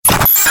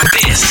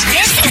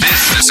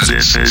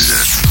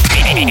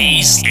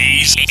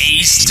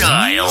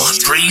A-Style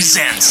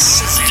presents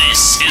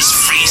This is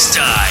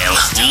Freestyle,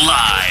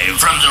 live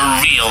from the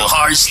Real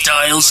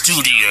Hardstyle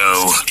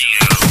Studio.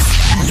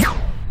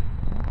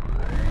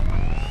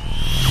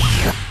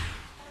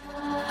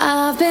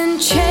 I've been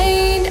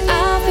chained,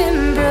 I've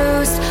been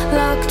bruised,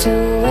 locked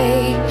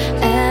away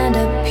and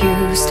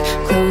abused.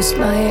 Closed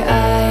my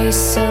eyes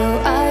so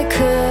I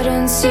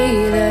couldn't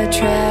see the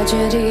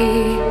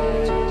tragedy.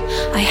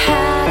 I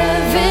had a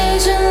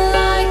vision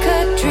like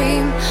a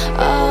dream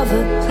of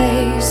a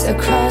place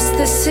across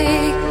the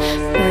sea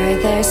where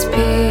there's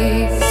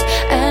peace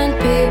and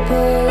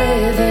people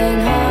live in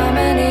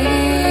harmony.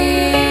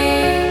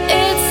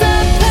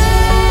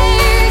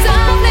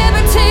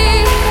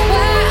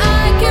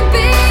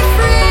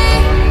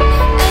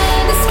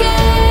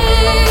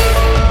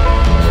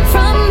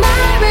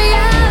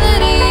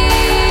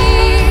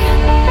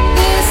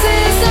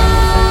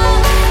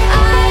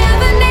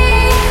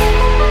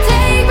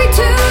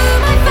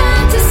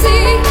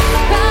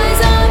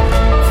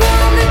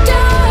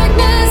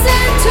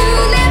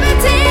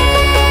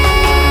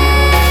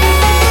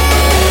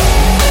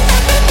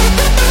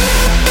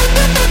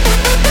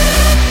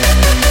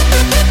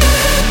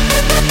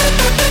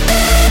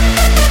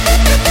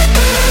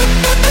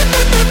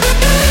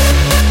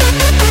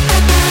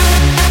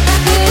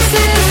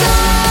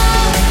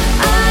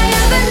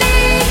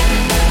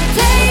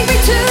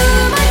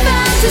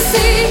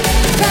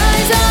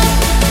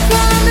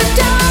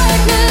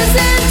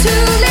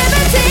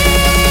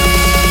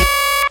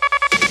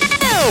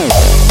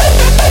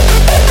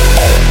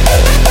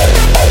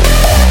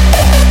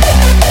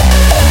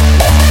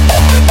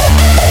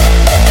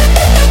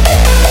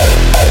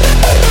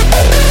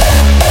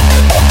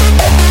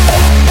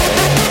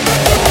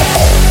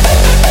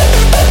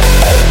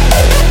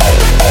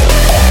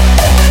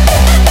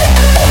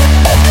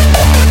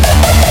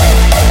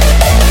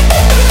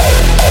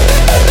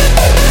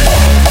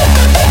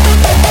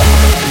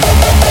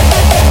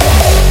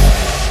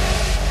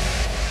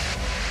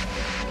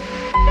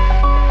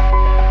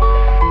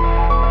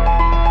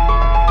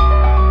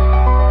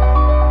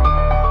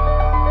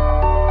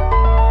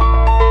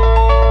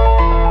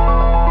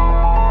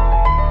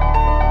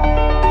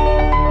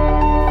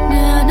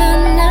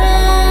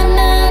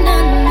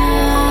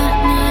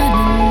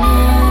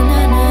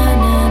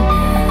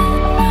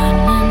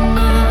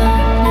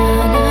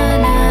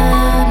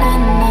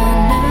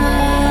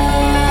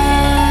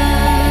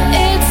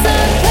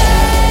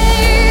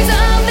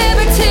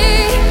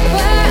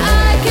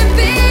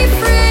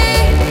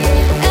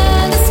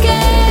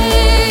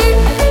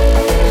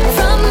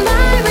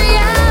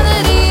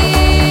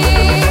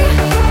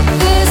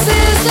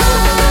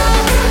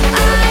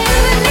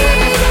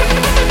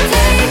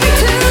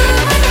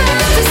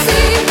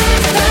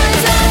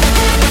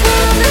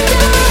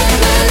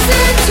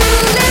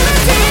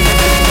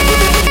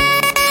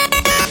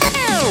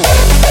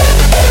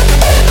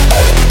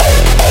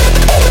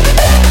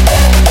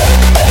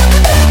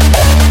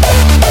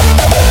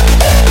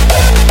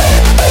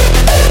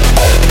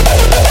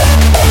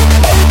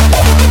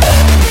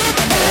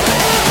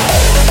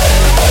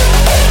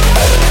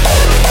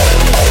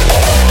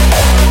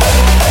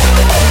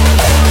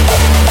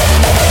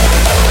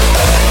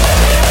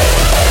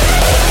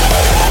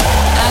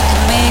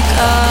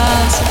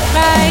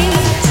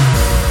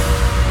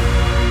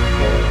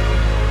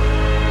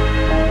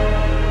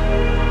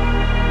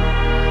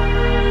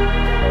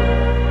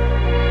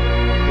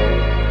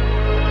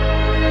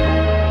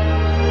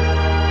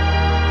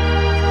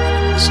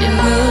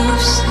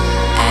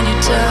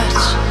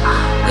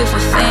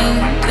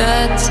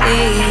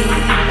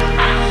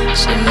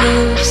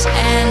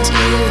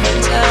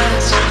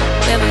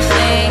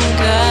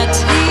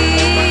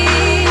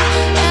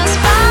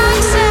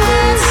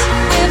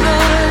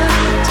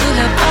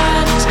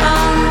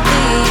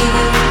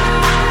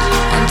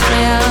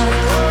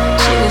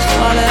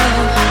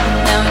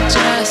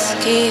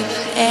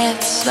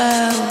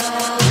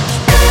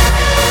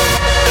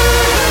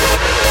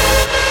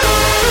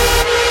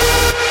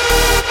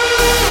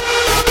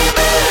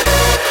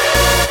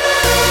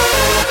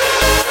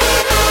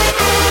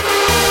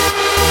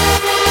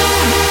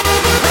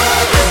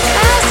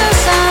 As the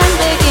sun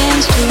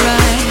begins to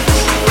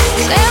rise,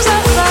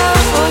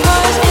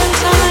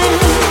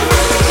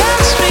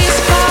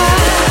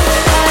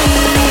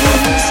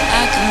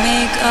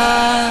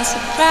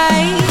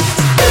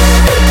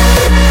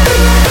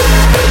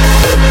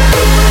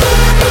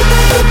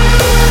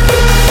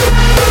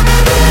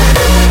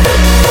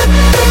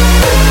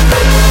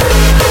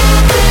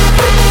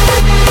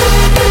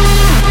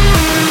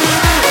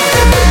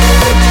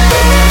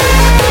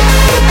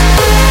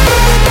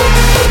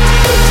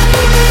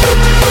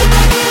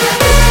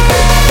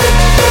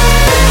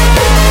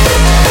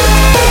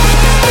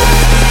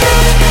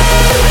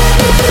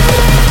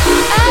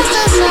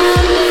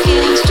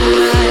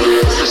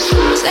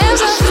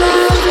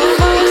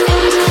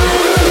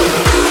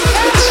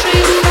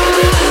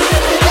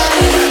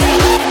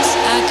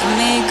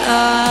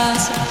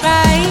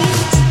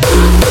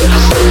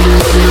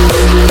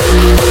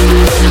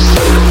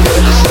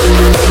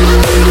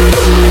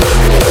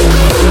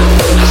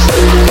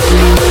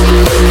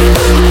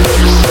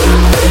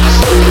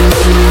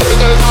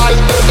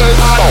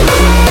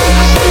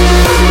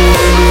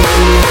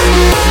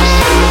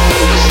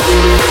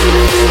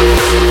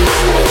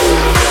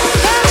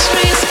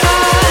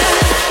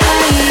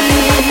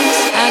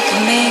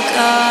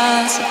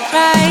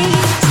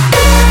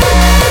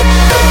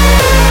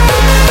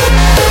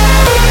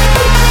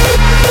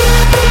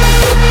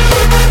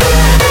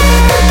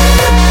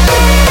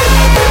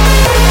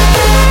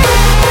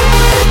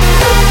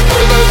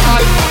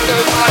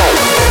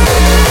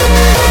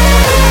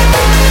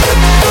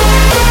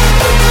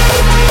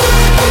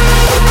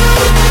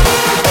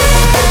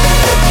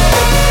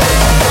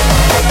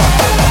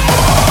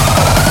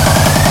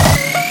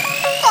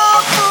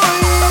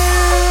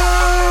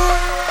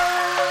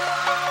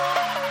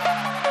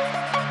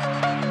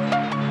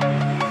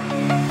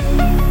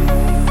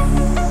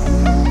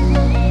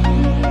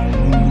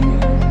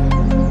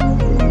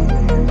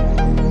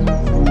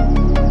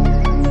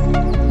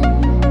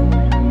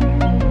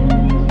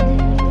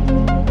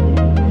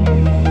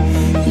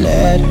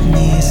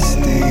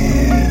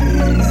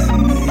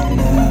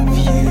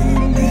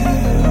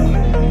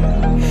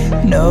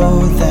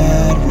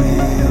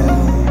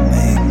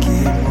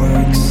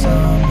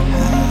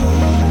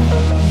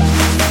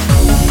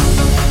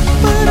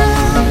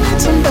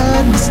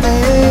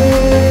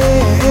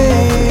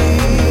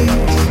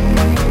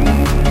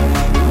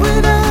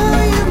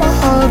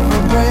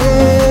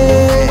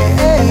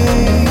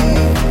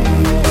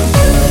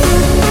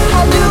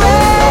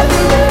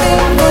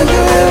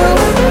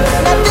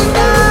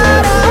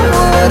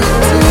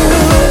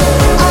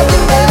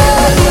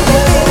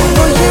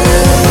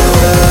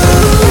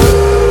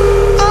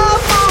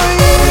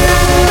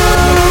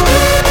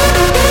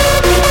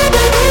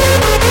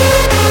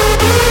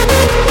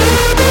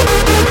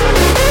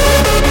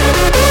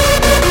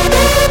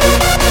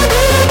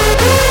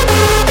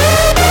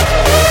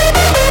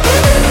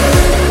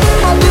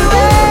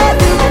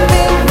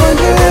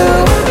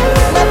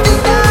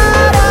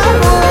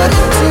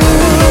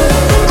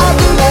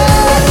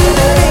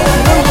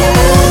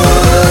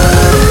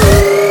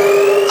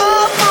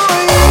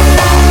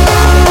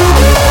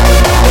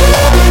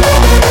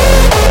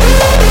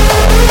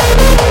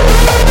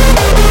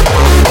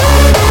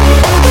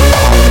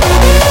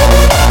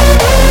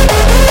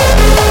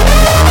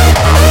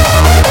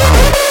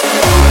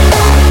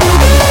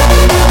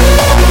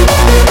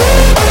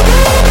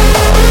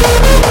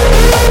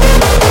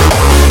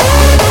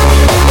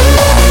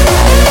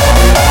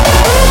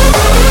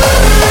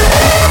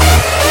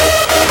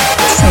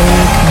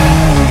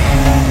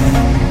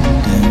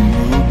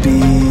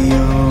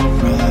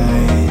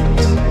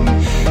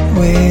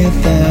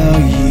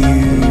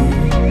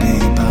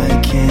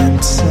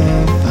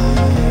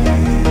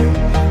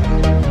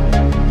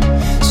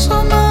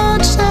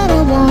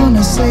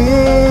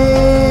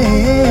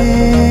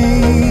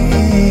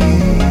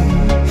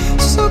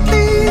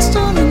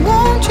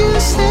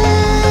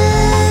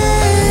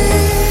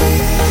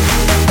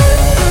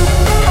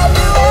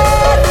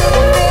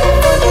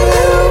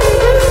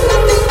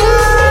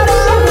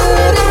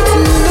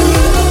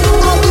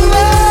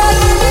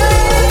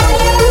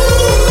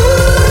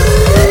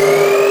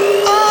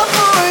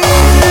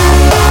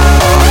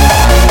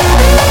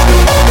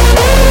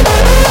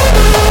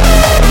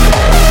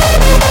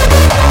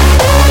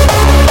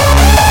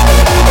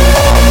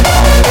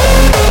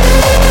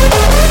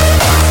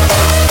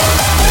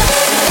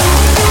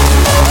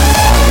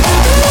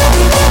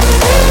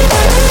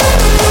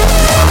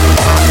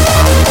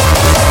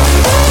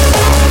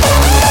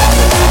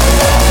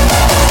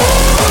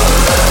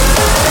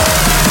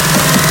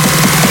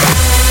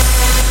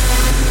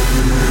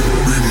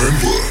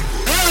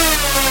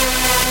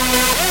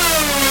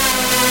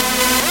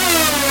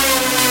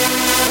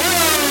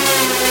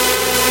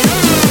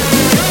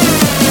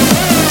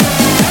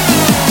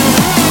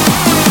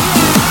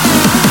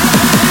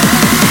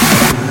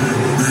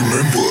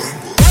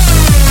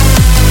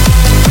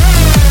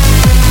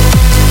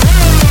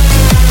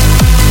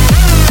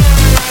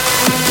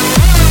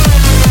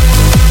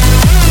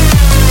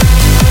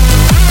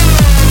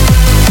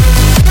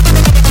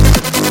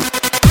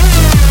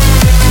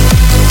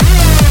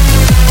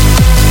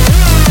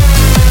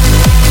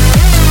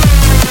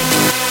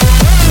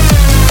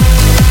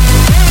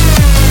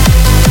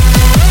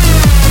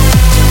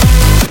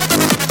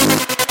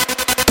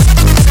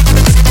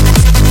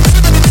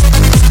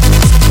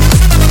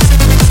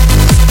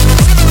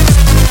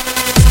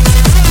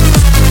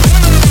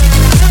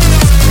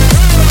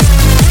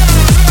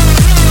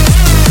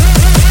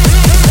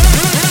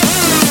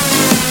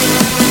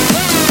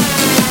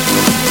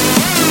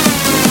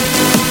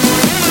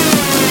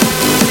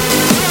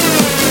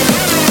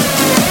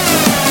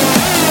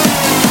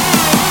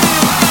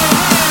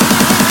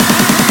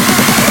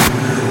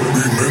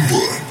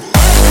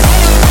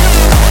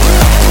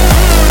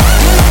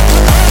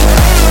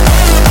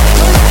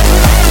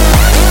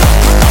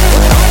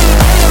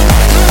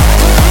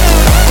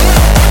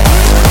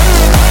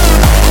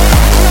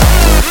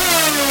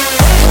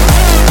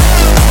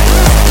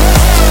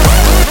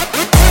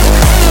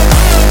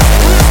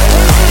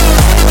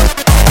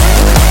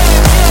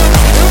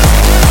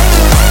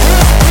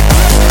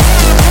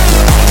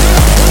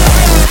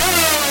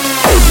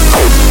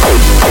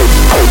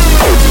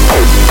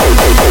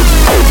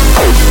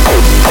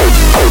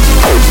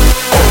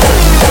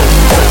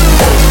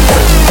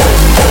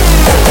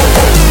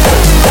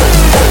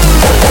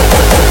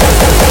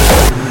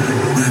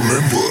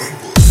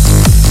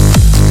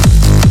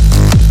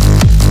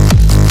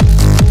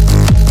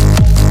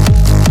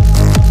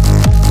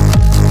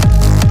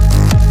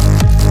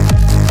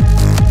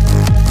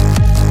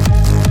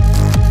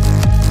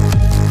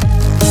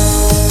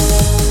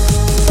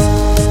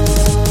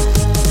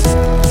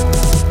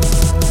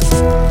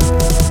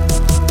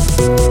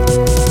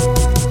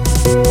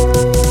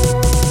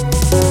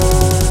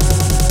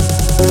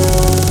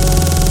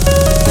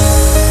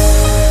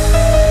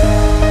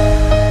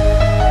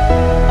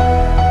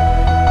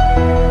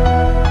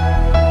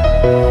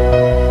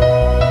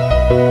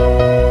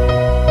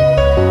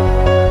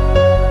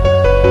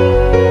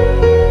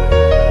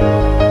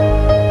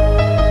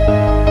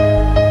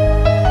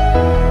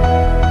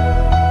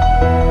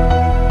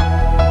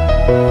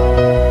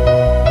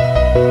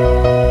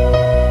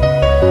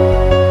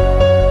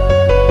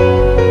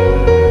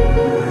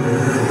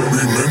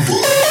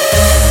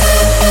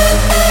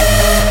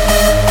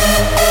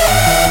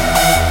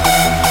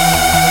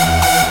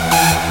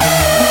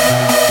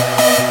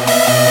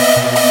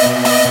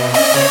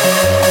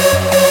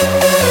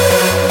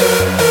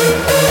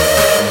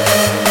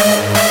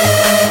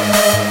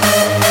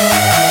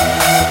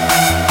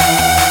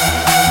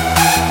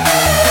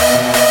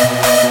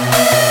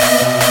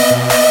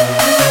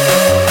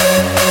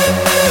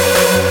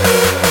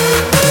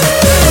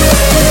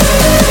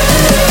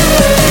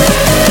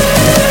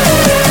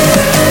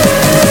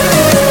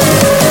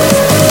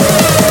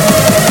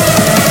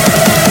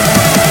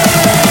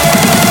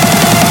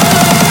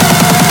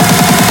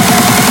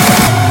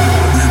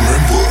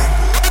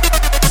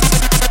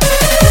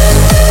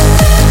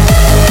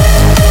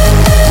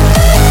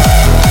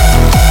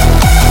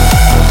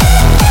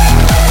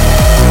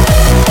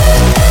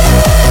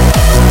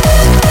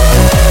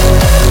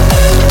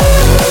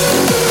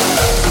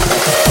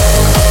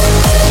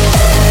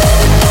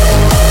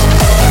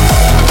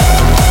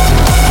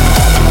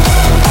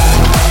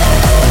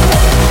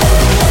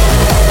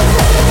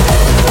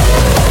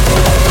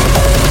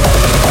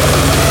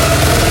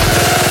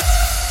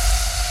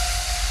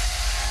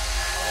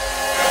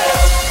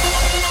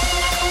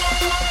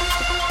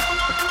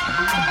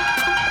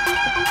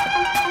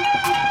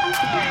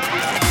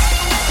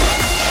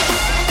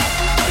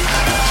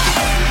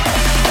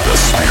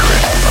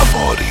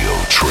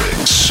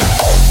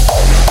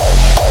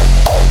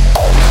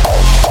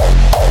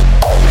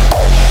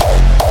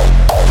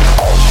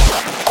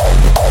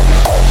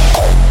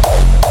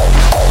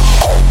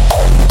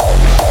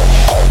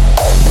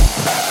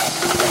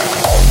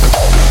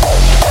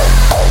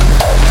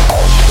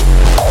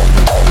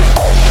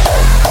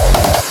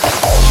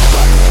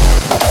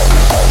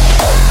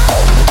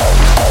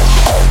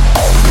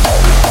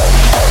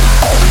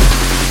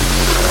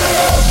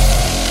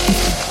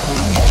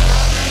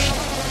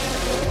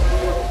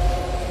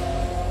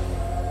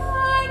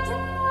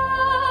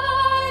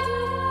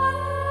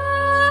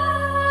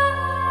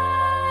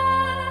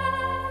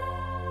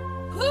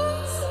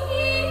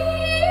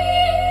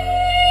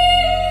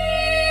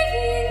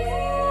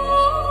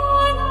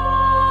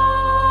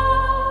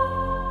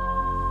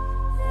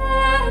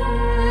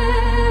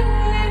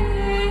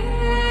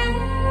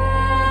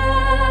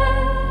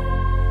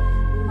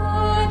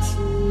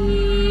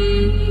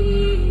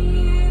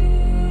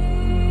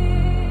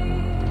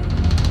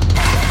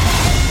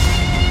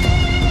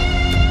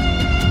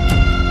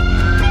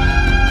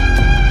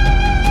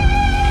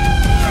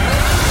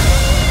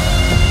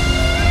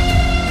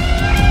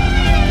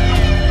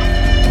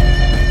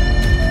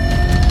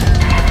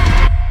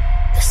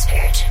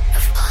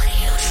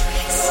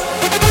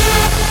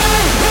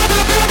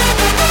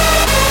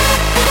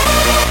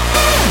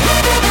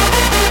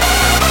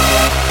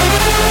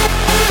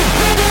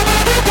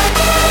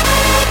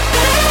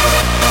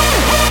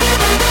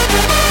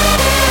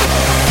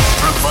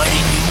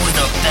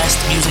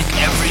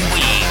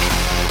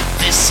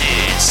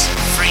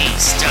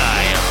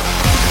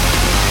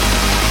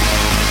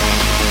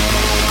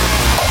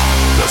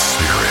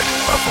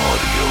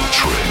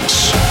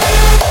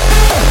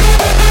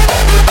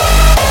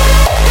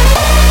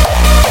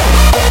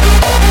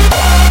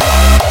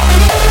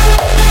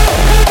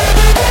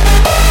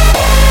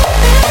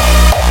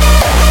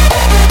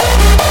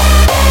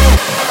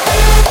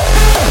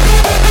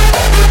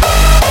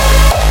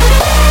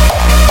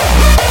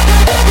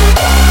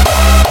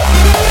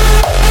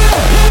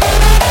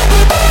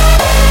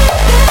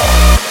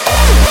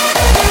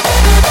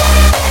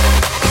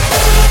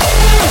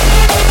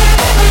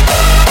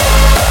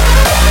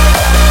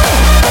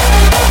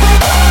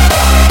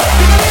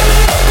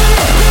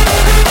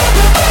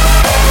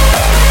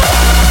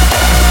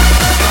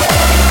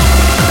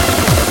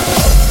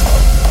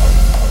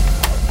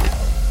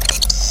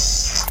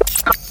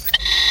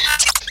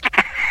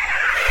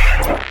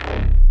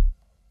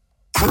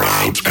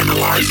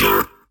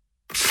 Analyzer.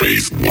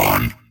 Phase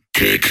 1.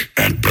 Kick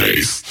and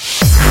bass.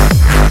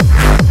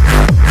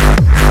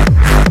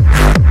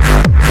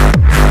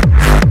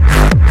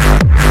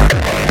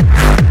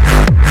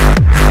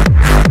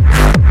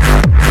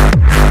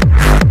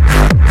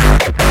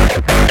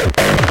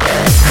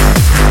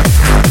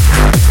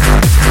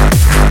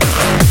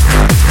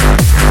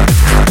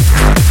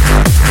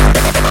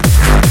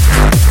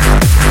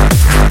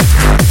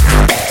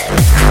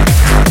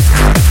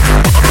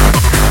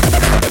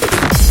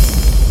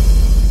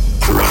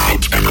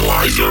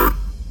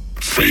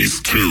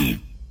 Phase 2.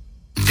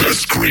 The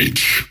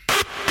Screech.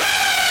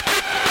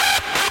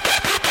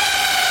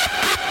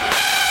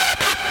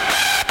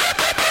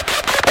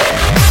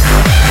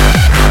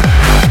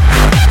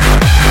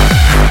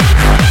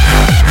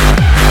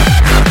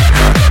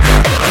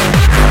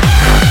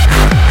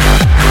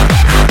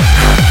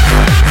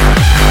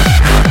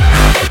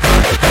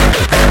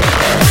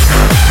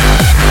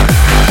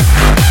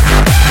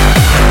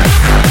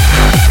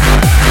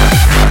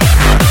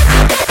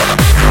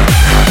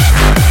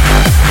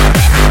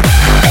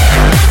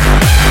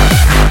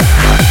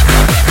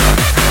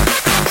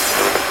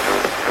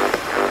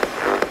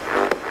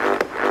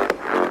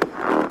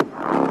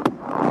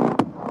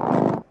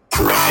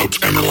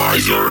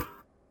 Analyzer.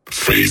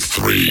 Phase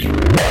 3.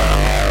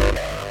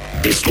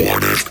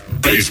 Distorted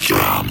bass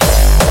drum.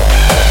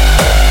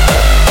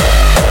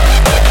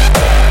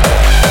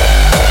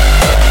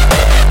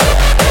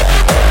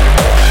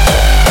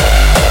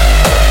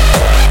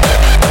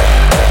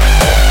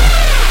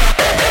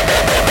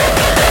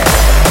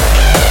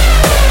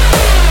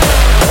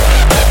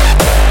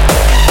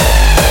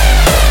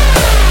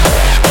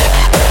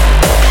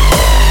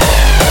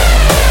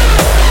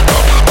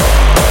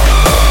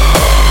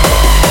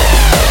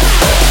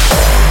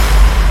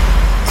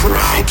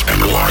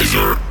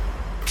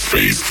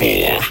 Phase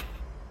 4.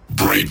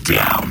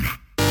 Breakdown.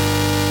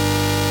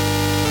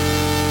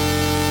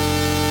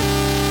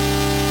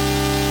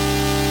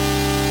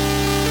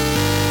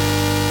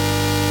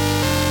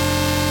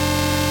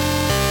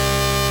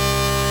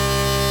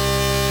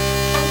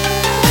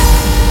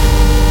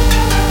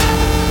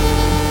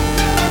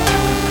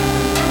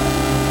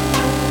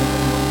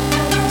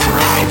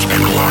 Crowd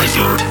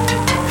Analyzer.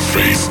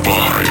 Phase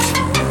 5.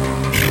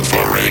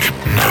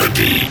 Euphoric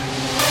Melody.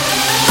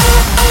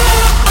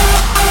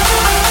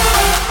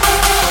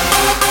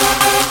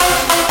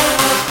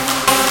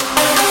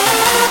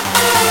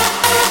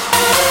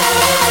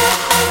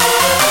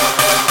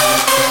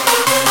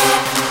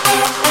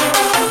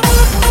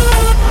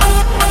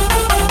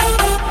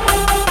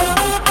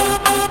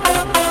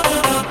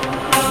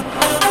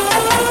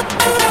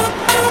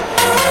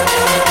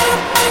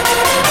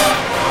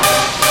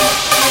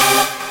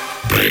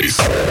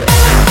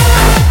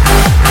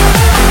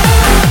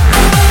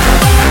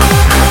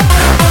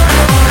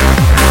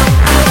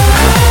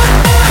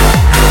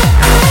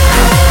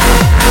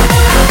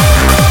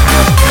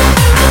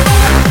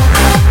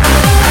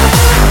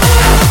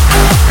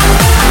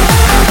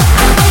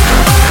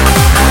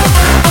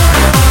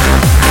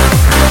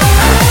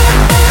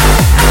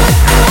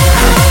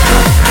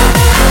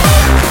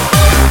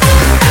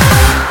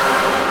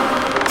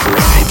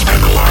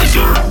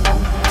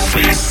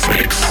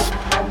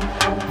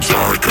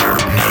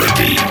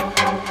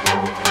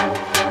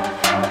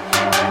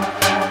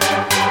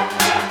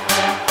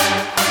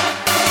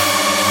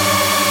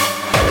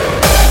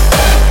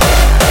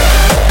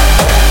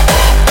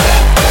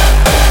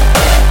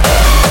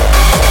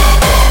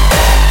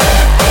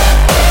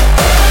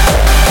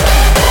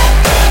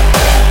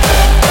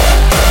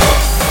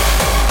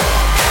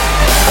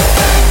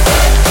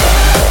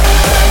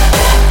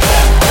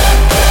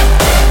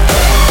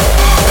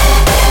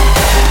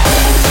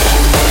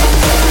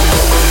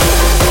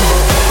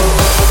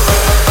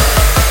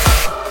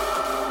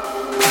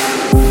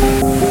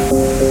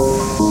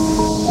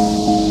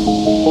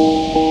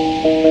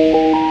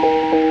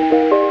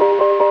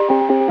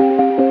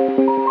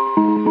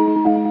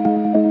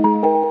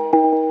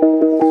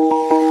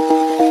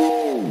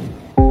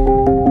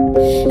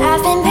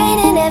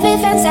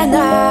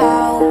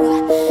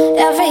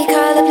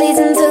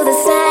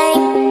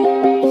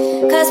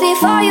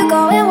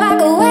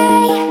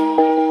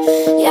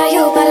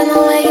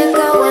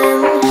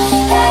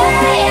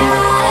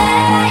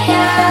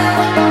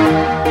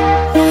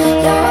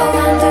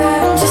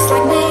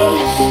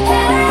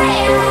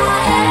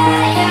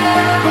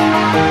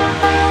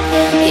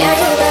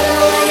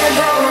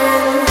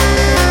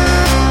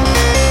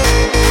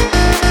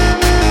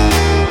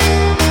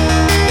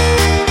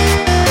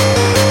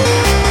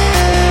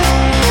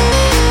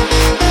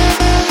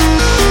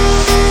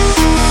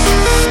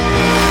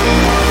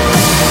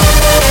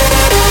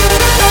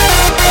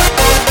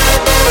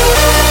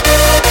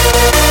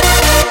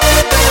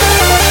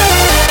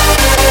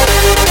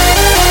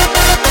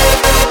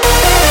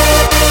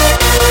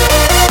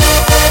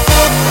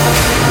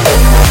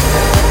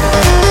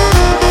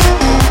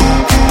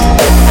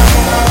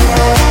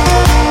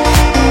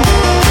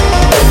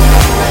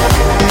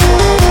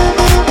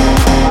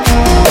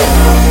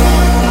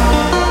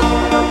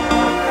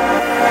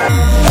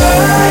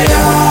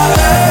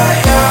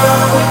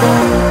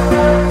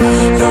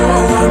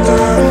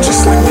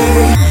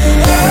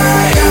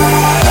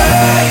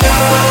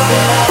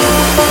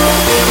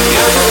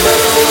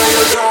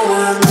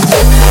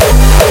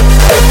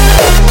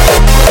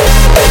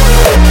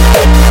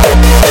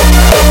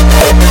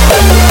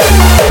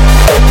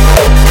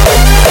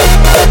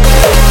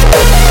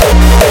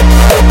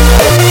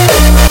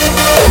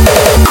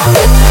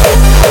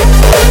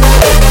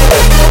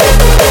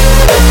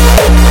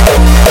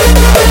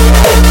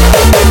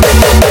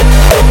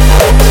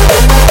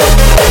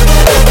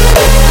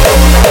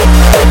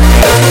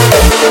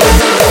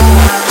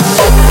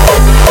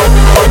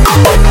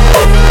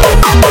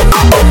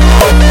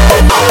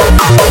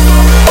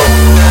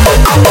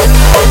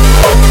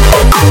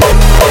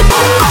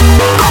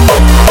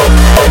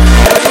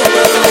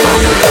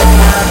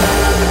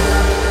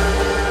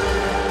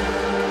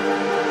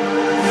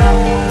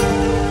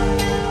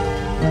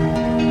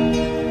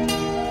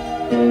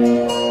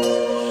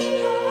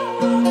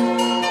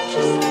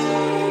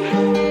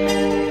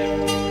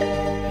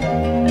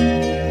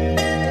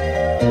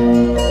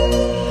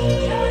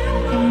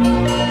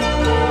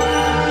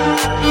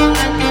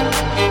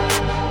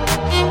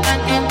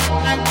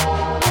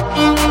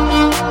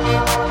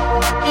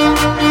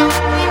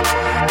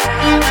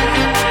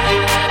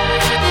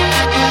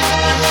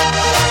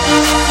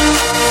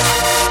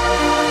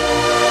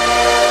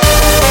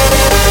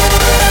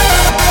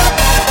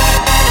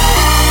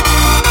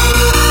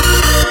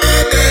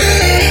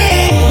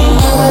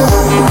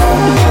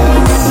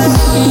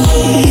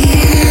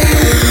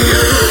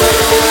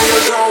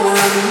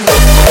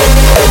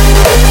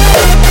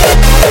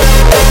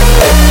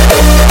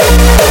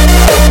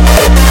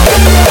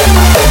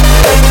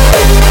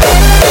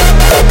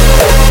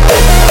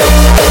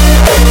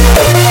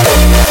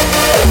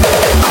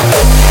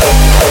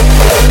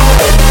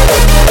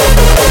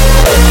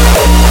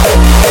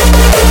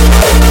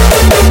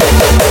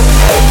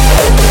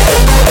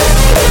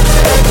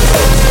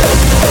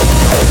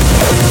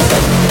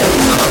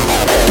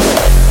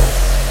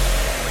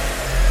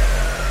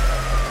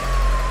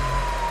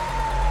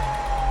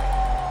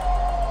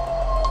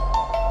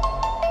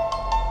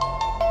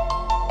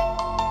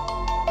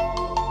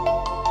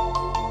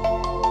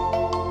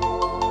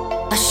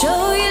 I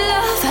show you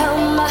love, how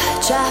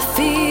much I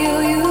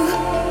feel you.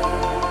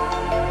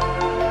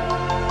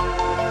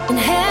 And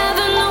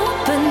heaven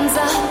opens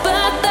up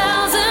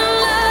 1,000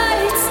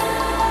 lights.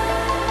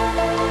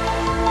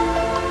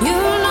 You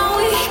know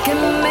we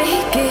can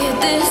make it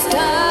this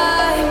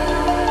time.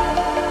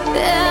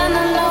 And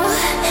I know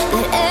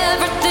that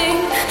everything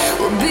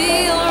will be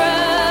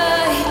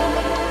alright.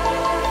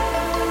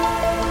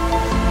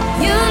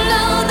 You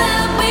know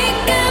that we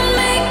can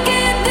make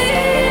it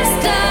this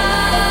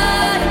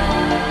time.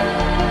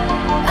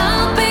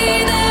 I'll be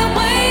there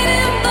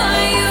waiting for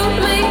you,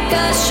 make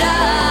us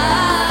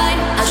shine.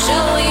 I'll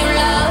show you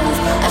love,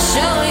 I'll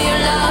show you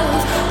love,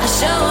 I'll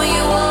show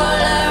you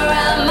all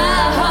around my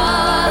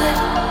heart.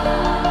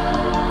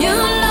 You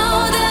know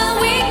that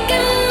we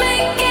can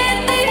make it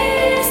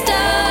this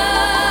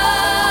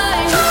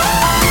time.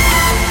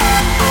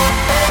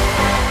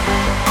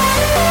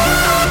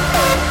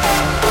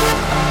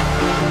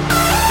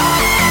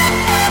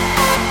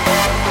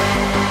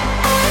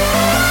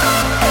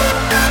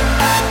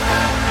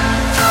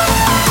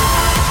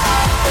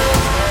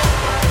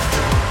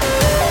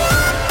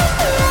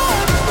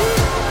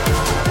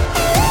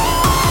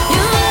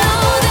 You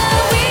know that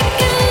we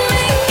can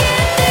make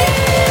it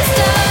this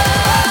time.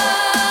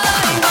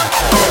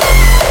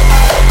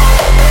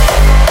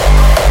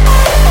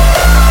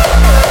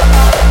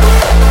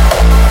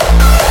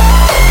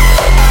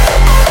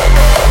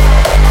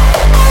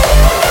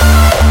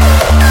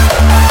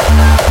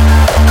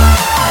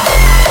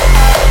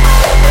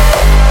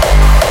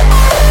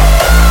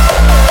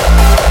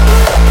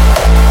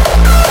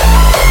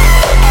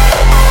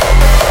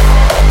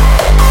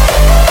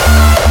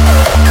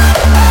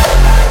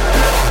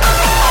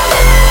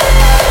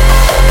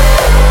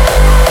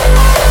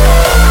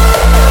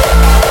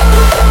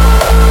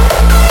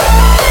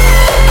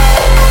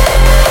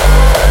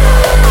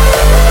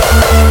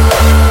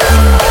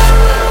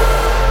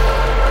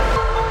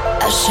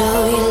 I'll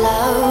show you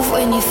love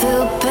when you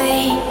feel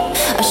pain.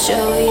 I'll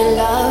show you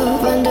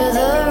love under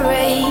the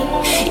rain.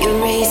 Your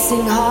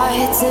racing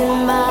heart's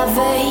in my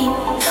vein.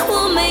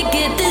 We'll make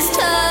it this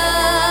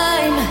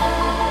time.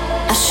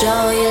 I'll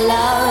show you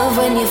love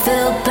when you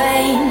feel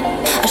pain.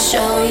 I'll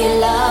show you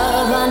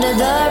love under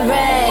the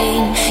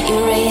rain.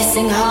 Your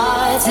racing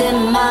heart's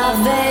in my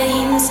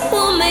veins.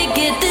 We'll make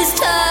it this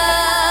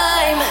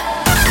time.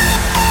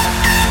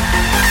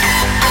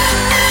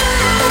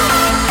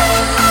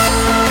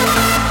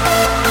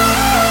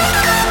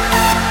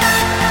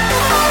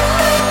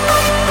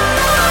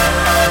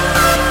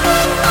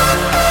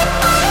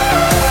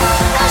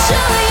 I'll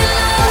show you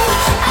love,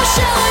 I'll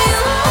show you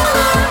all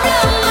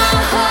around my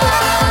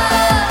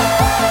heart.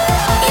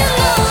 You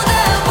know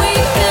that we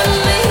can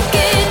make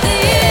it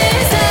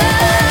this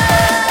time.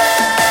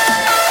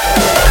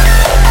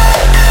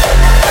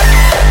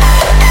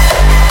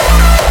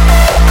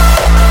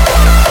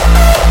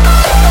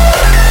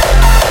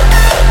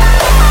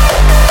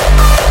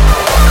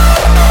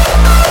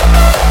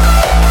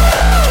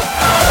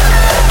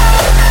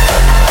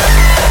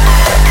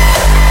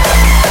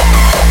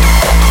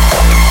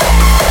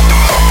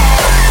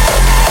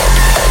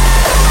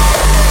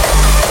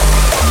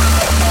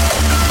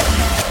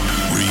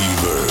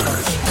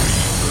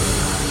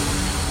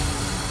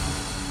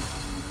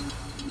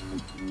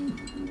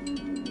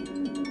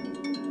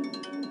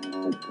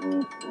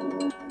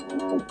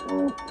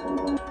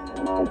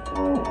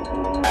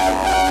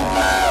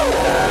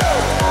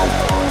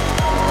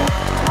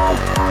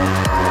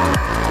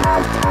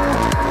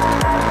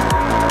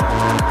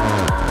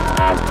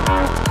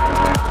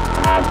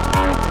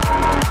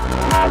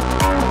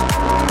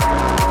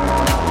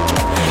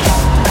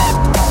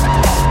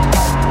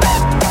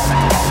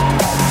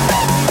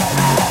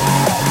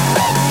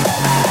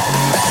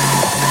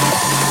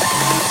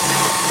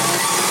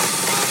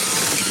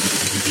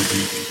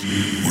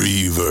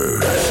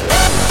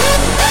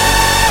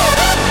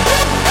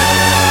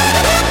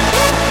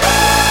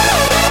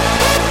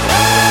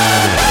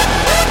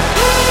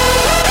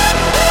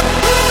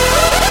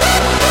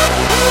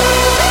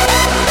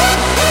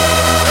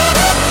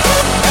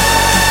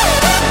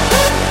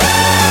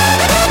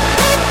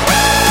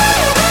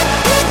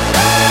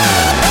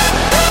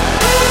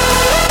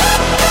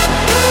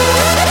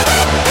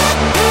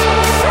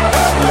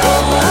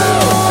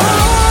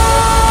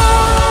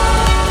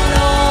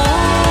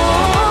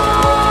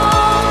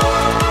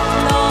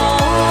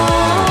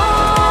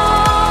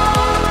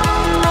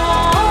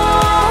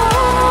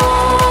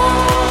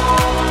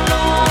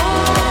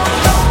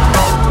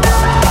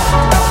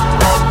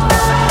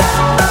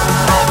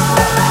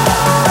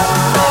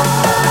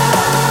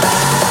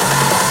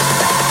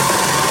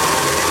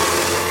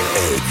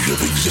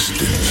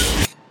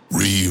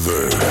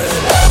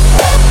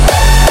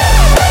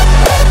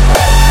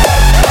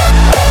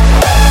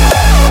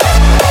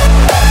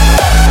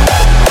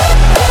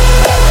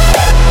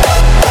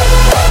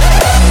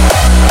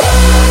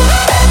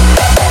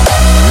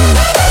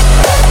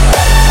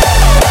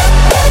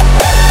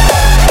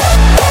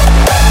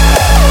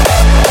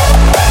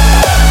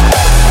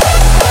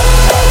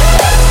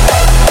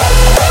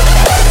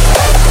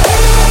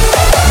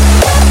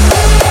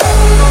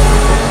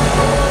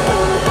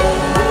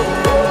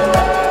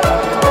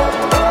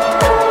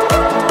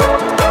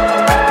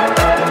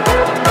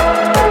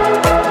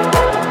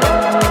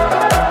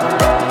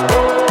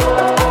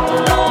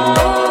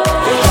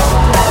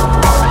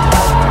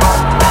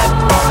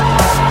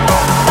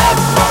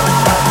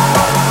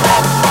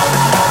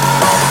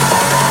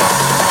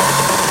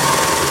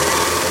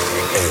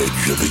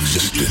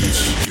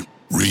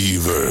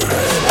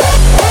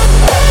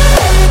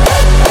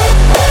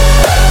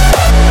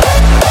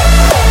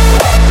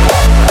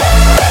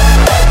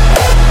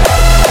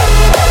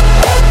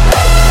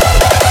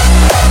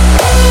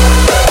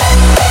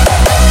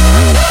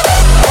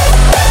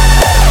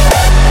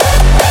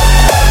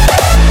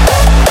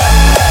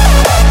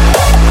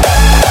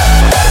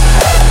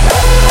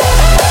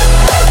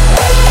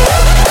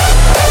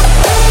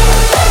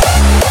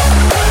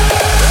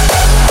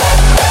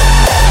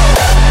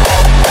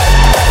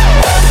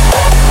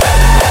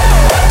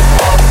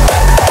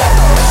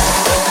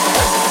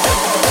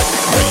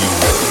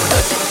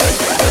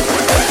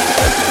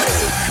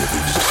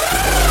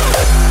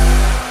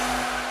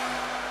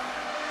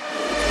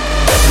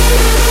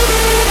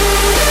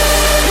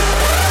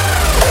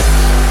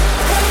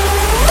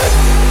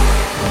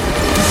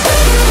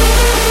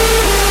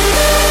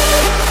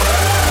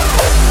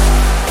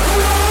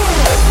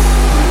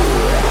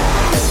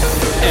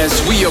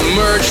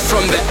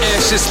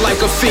 ashes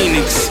like a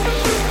phoenix.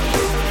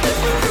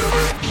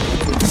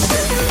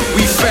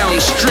 We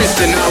found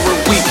strength in our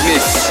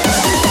weakness.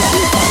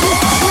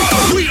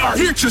 We are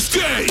here to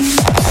stay.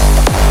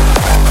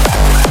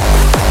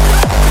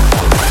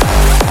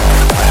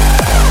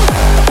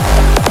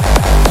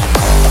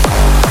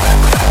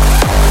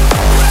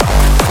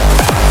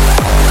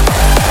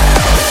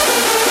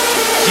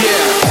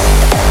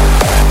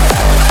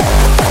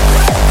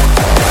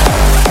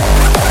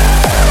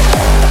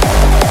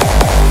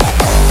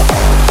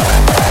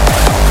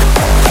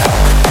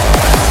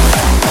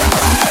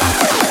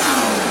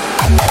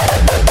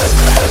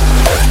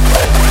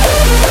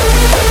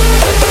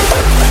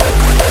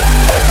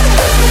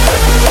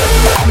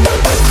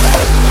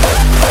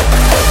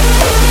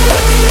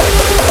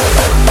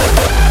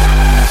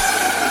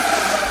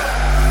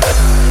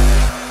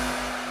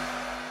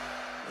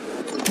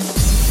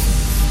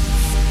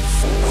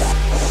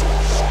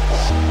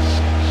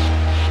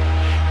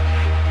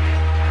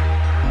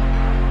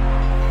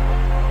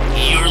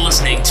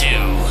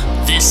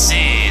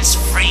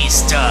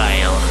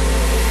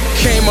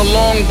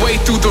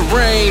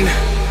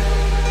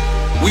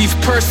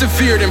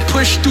 Persevered and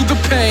pushed through the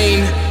pain.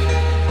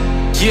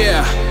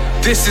 Yeah,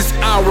 this is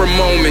our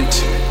moment.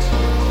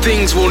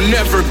 Things will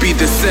never be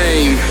the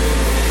same.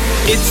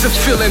 It's a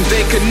feeling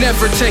they could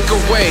never take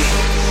away.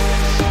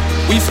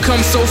 We've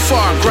come so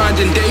far,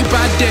 grinding day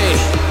by day.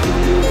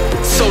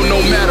 So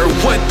no matter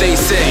what they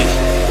say,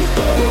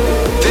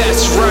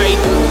 that's right.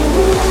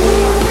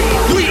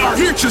 We are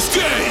here to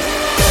stay.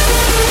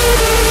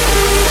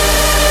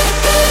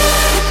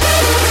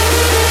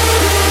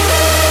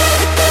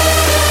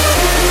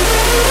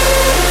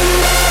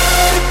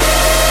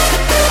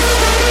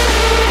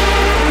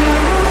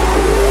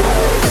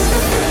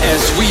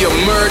 As we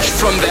emerge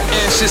from the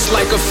ashes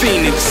like a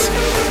phoenix,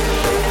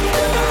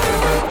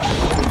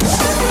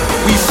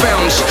 we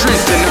found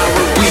strength in our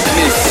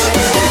weakness.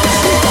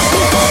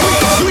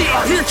 We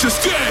are here to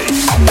stay.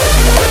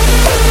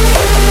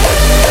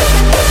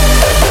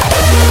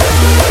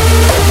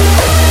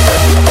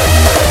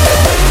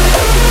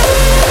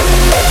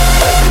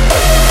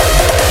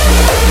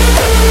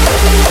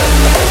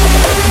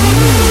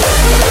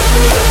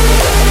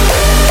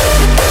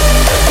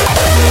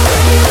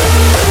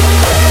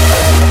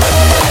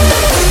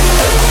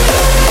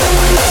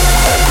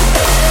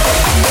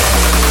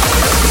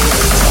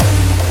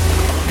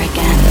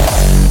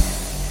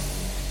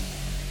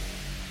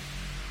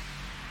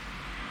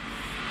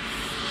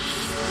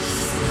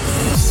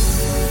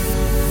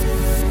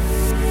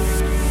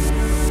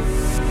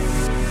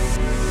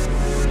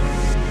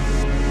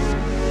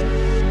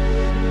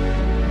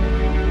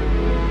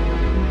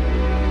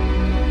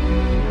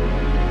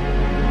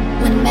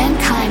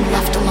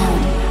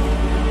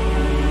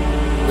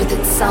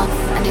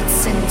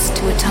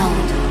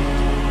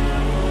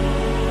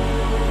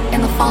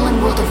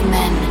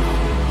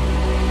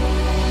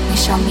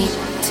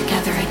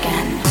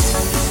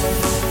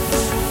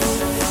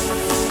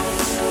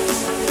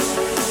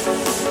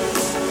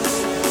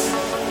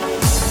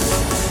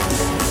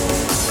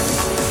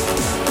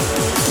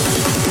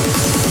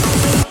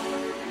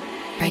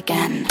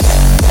 Again.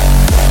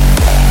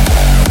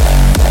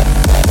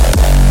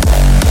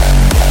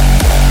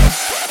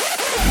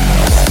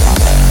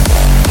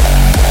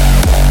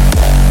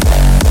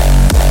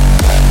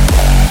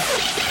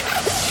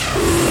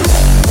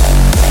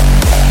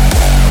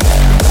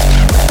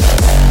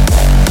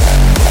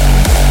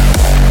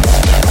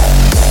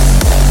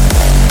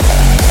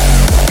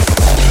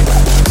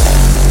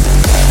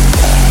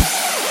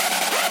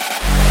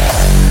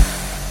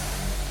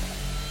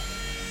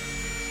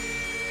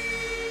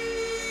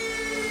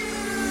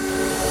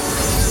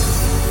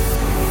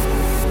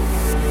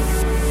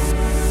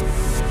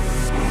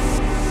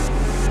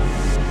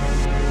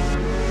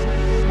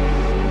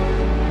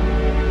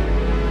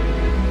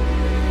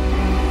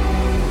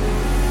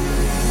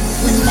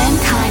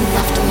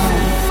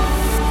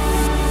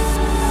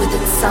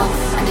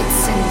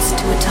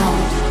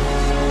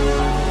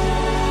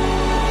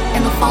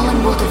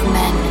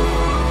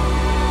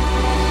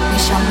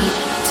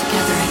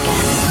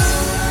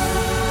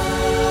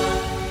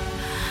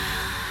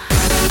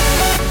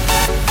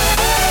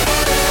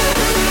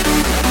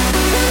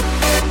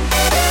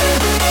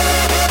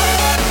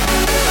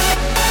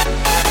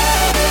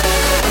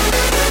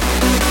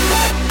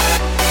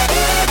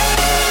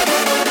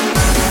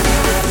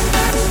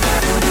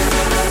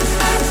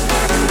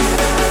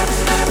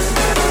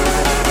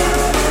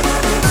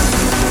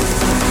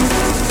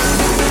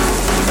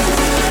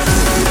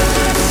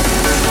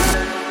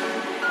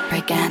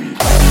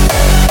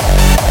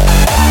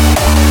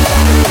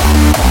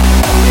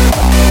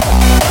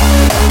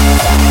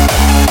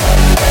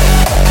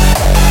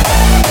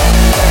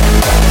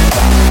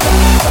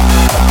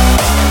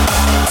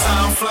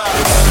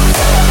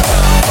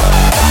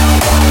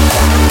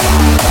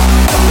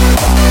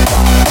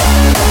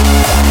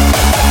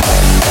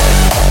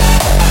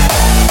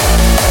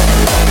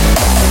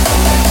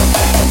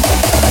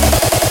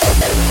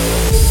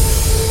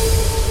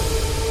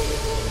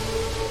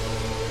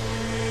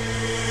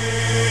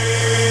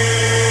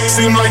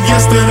 Seemed like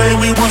yesterday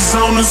we was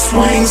on the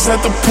swings at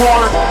the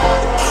park.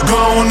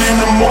 Gone in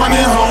the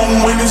morning,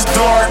 home when it's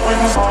dark.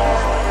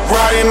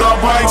 Riding our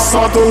bikes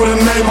all through the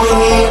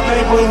neighborhood.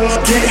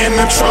 Getting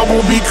in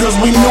trouble because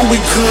we knew we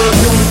could.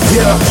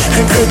 Yeah,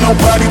 and could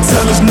nobody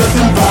tell us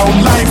nothing about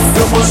life.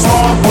 It was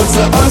hard, but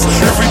to us,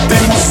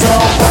 everything was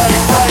alright.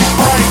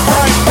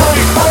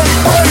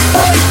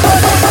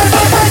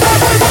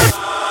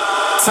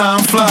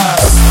 Time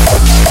flies.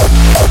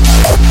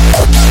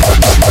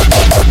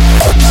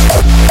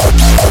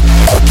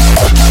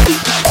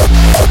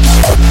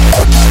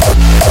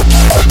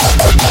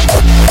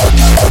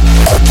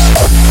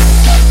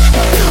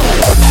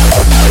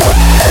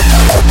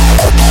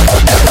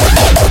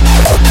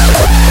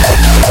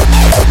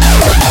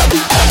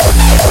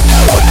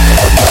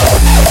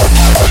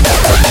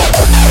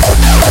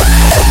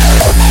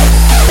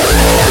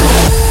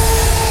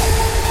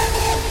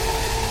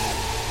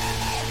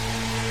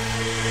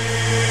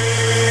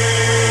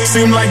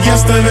 Seemed like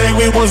yesterday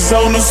we was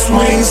on the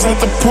swings at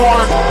the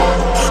park.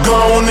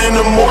 Gone in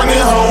the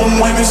morning,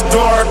 home when it's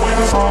dark.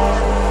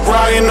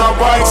 Riding our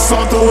bikes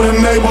all through the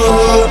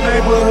neighborhood.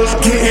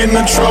 Getting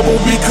in trouble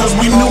because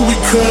we knew we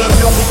could.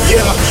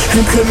 Yeah,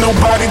 and could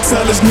nobody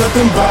tell us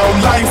nothing about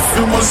life.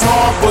 It was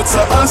hard, but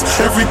to us,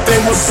 everything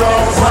was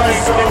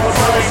alright.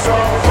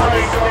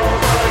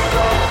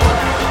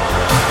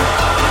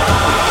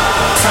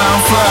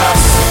 Time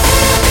flies.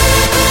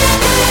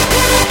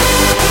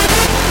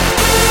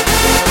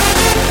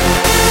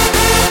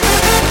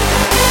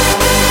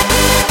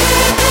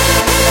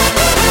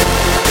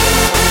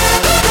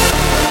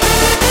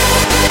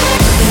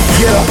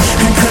 Yeah,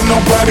 and could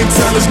nobody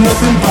tell us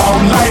nothing about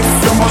life.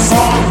 It was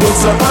hard, but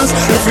to us,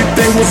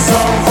 everything was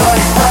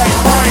alright.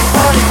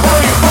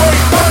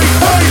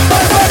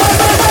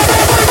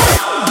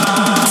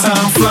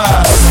 Time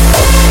flies.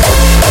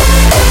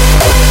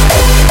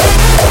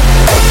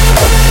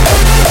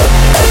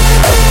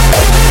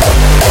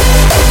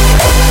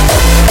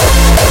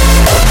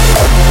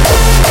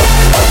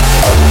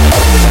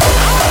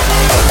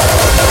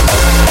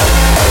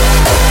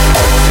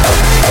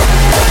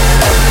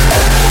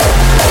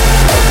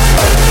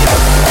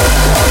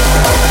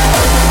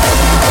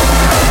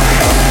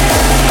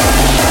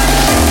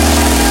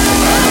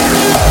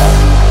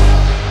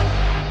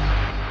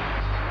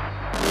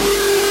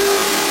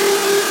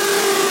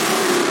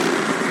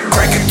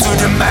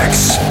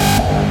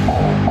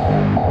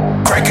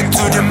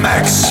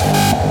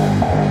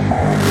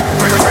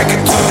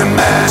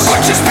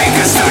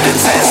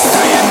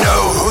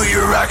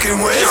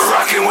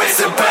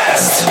 the best.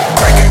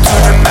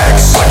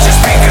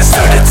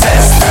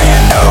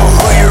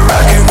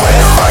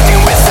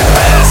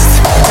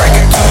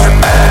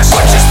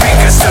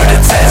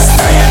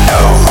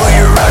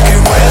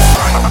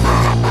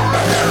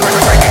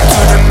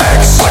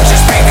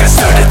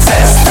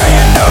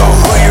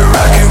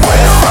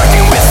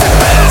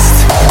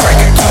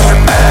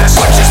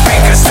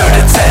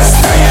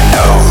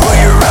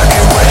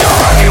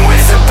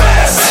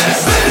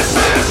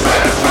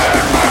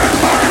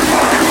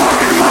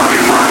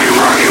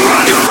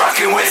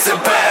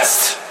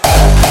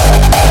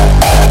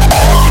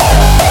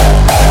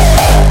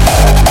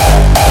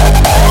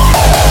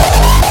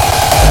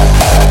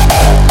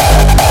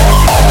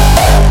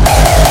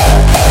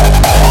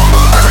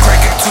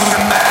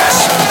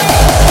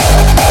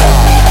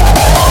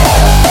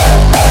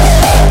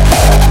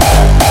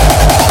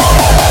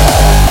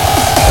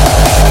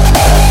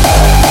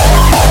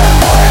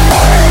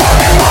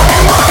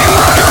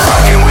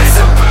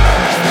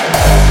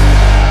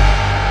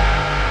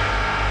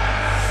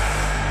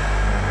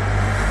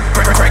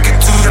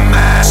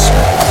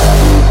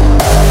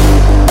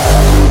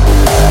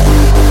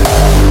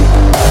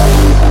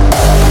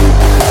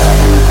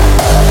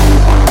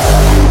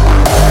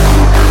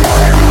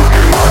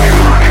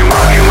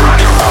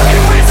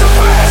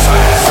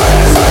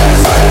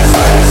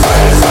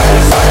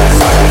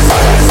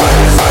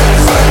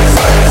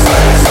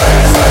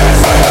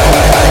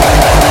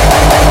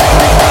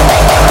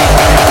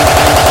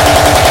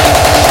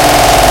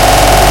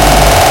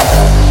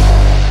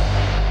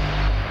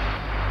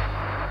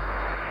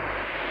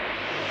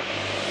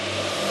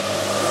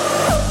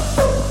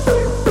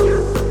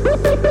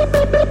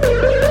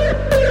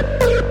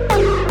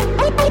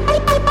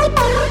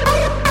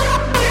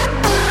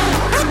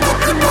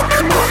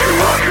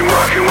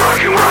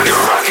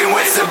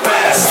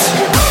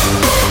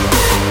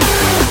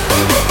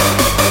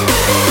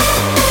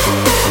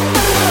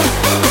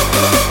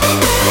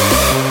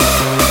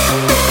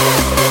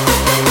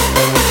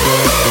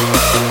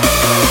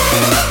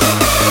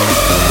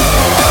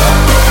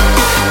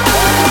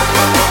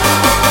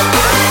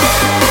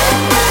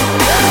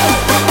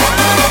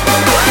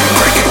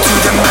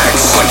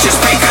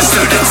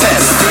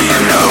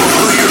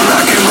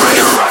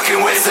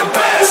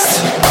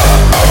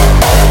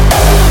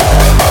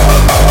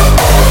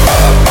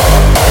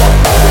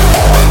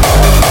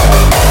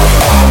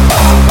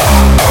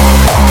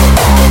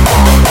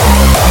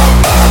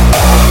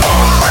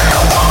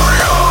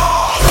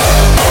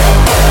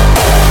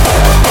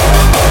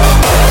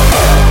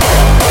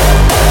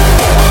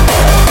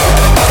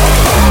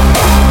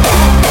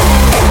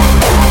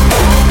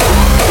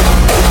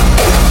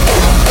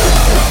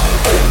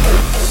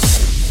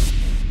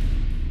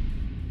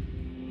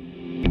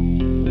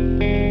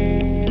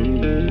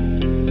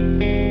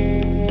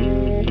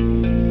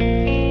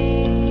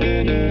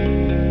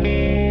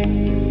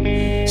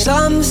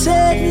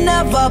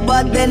 over,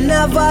 but they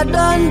never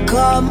done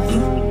come.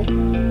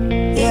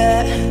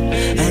 Yeah,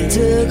 and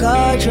took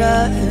our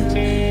trust.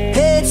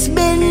 It's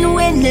been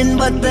winning,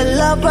 but the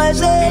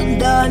lovers ain't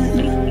done.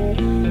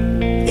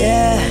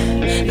 Yeah,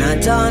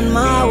 not on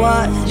my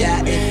watch.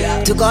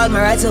 Yeah, took all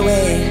my rights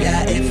away.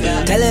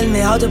 Yeah, telling me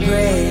how to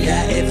pray.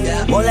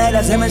 Yeah, won't let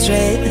us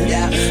demonstrate.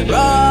 Yeah,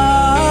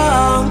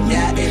 wrong.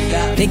 Yeah,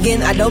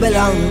 thinking I don't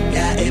belong.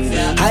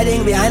 Yeah,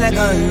 hiding behind a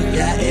gun.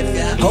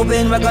 Yeah,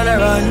 hoping we're gonna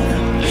run.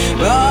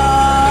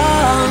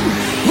 Wrong.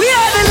 We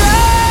are the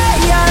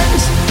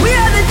lions. We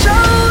are the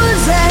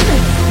chosen.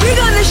 We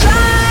gonna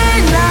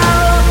shine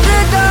now. The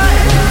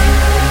dark.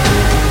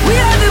 We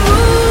are the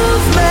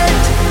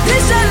movement.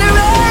 This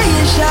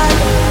generation.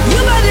 You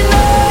better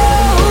know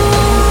who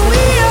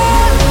we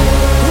are.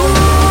 Who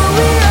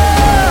we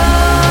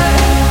are.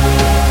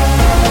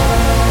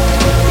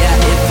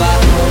 Yeah, if I.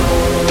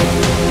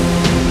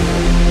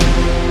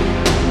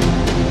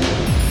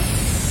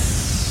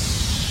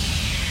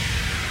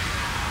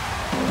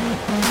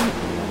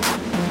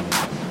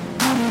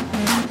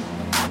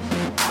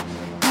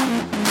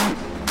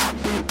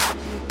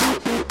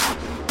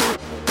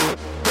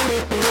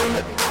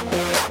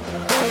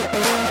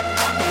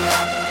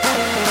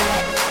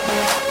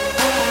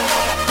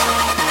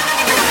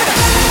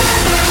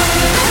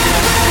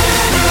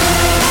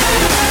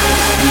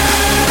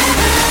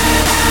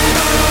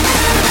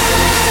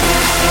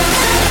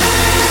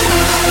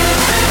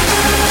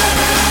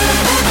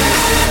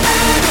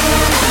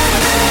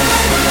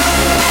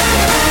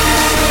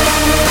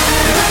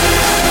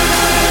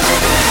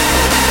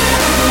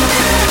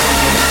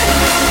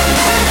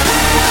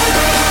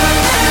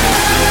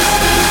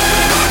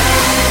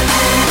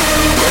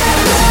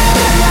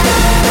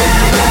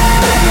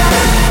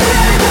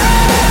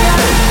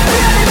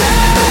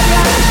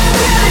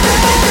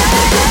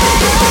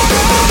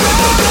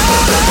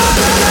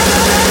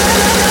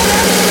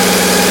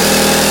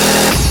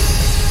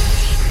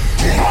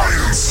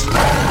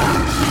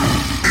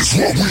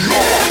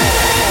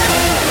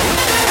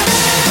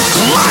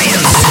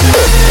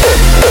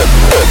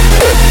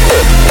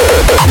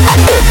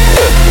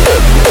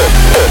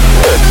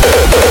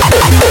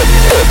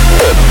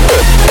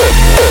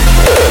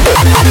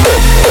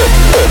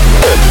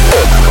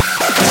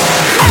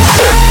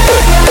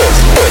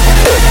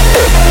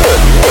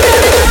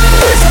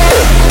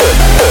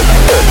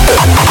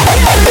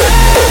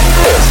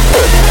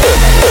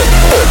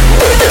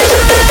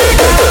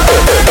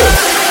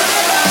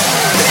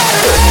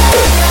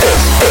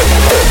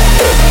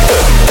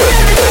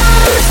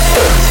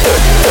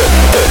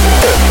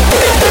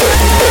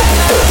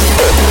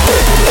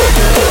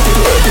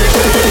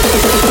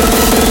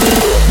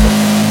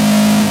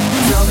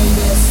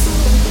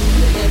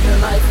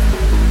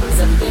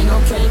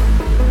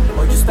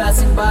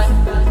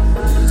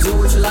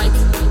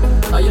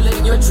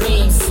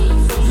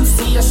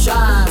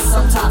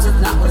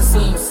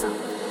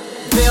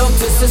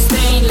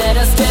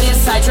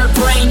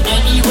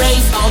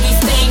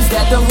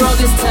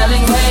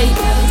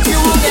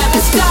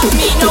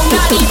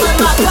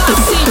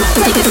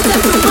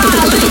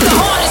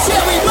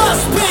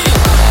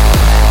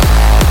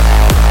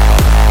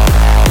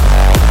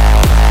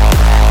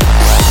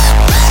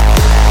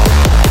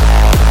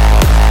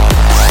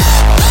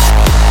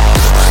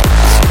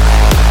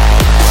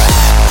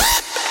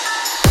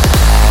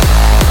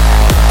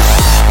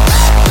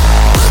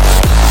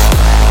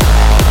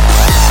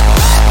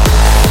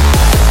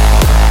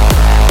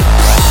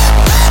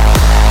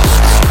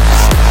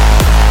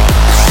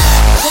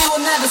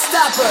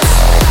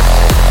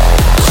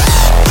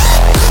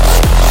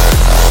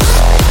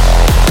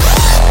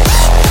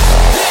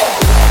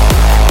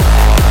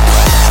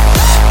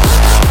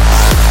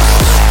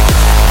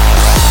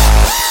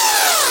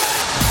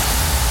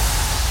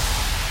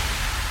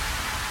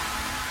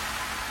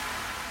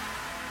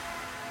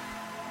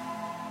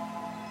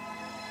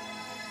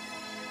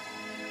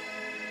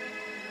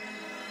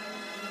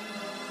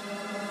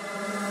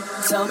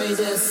 Tell me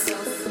this,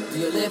 do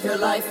you live your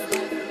life?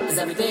 Is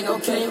everything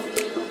okay?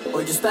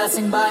 Or just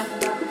passing by?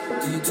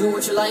 Do you do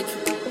what you like?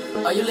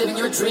 Are you living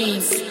your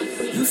dreams?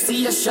 You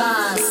see us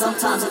shine,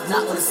 sometimes it's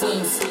not what it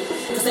seems.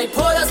 Cause they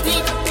put us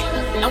deep,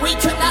 and we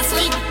could not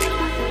sleep.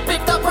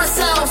 Picked up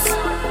ourselves,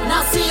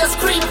 now see us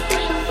creep.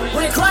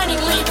 We're a grinding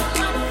leap,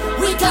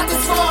 we got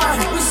this far.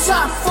 We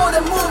shot for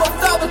the moon or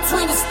fell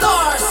between the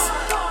stars.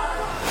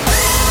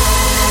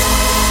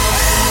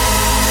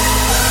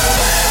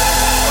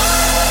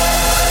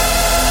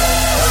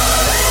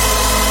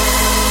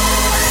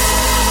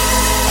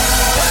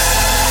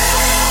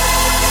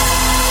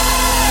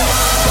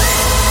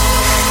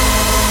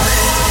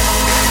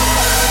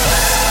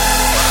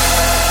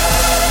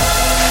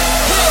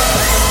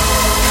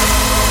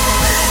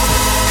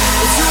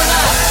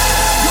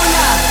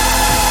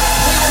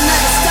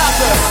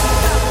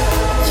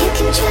 You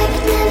can try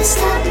but never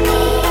stop me.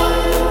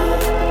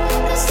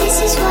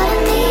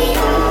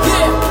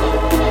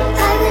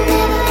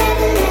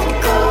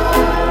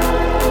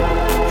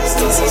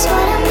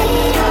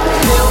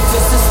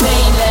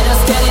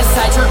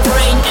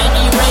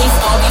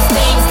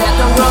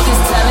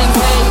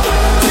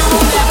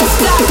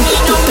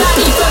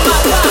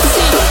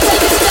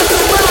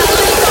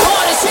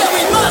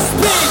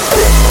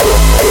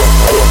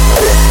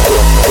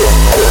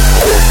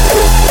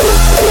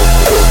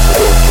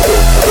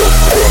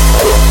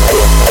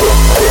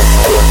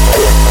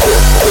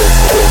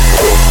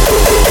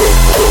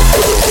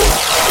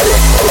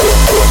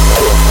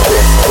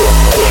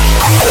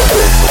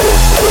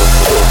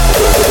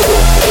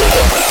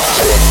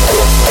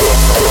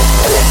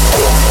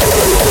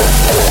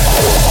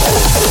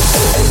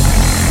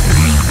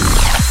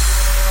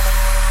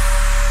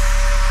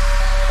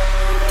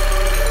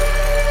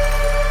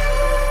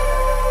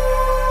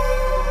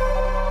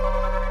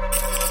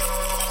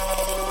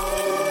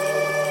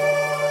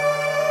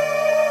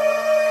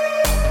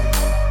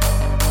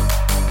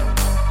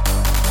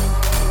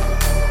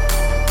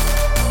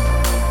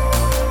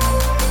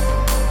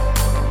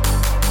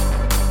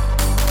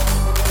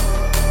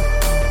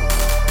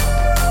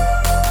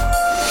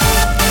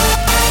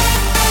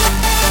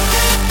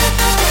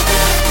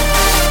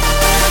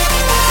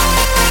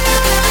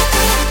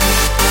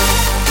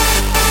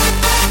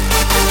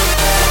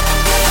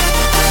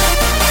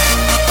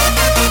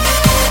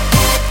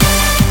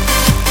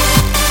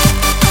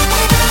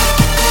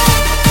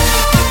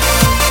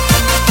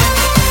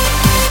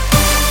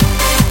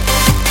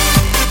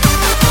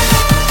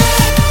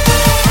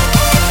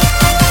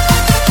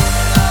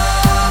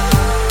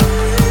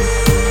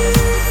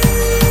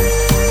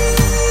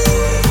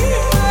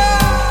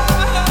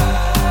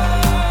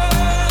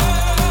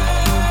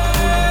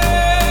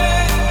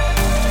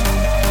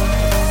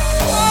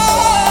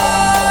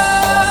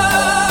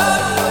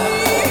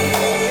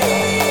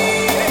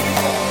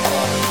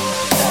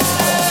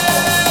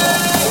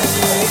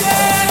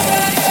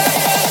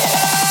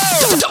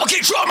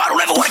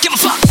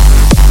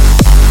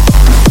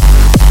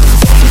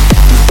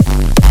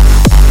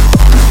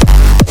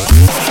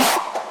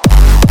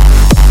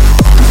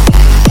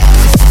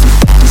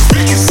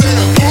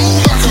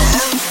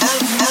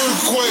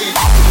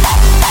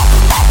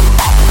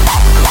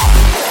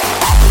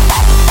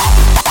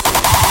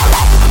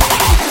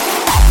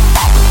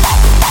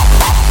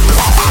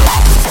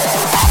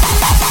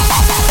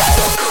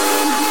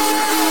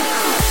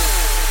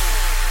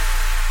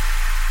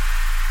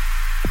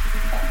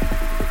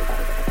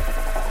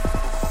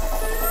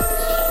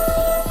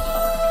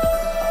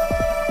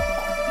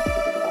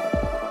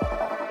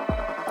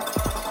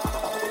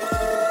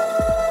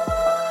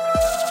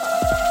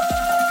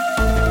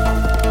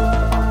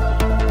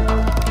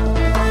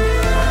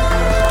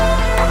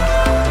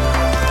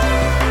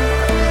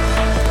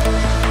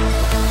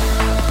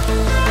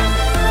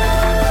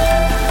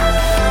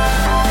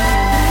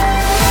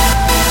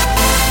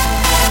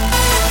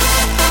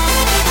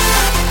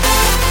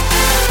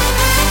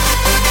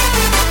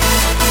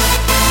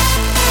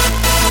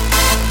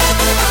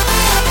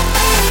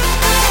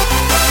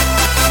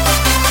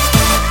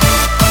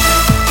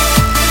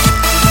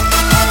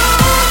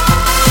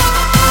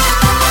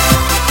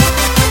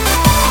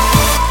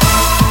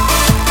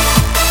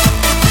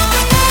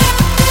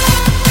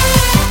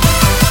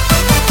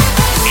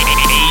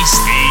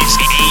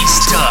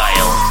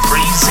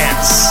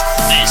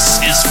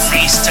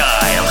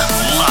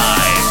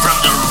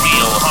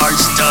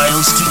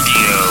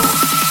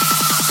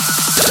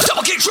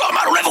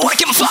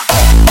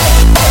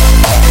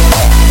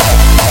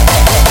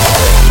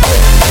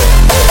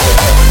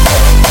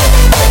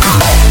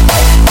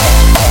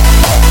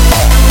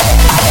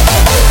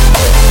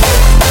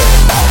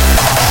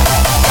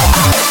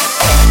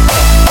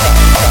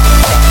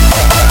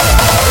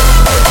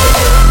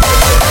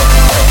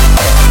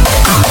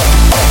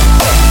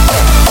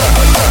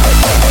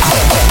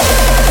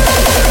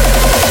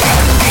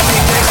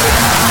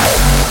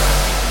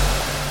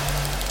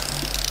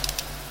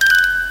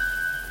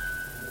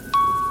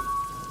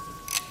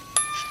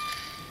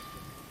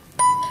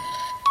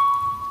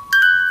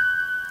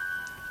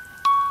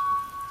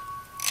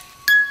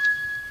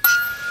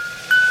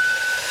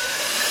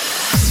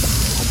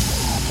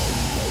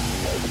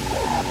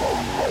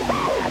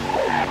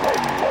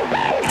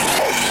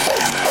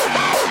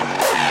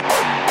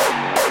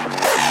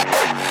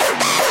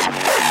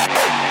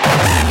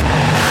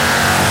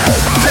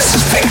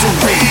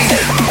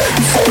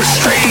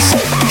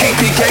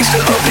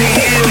 gangster up in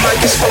here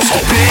like it's supposed to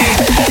be.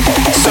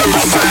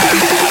 Certified,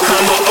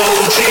 I'm a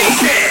OG.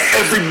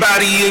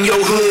 Everybody in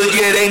your hood,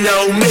 yeah, they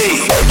know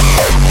me.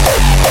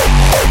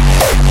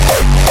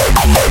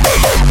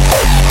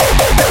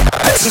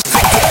 This is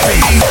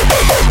victory.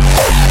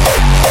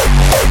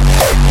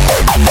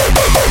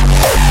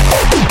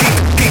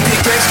 Deep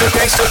gangster,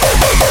 gangster.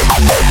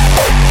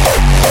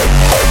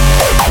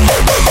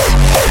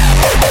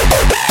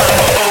 I'm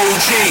a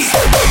OG.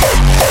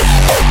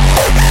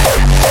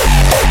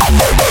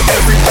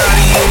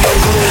 Everybody in your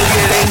hood,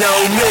 yeah, they know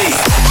me.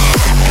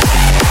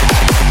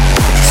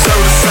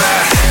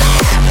 Certified.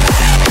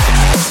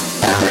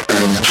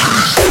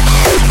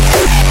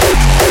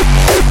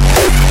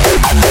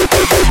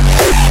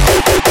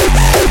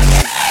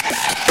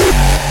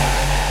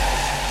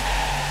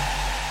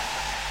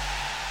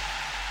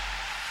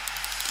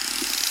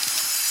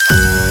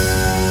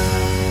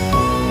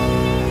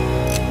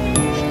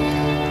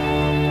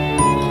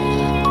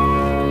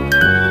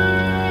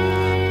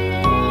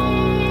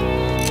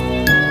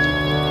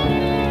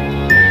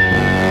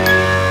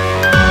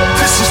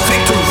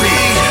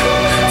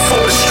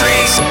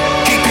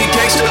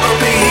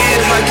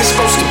 It's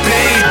supposed to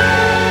be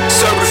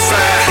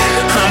certified.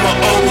 I'm a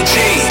OG.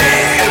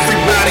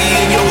 Everybody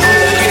in your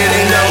hood, yeah,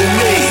 they know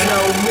me.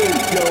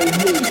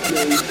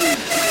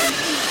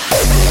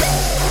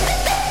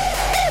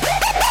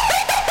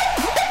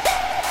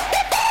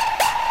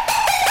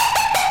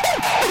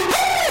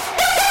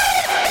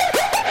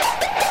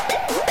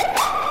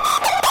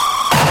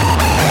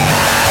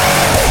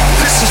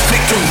 This is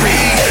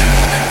victory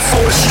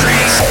for the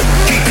streets.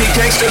 Keep it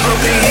gangster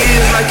up in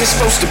here like it's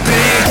supposed to be.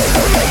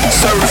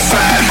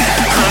 Certified,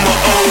 I'm a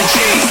OG.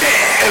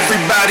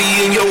 Everybody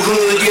in your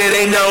hood, yeah,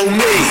 they know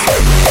me.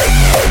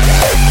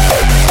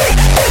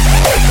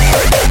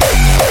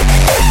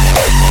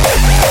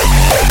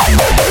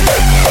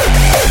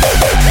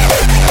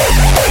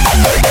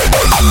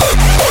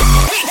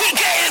 We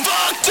getting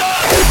fucked up.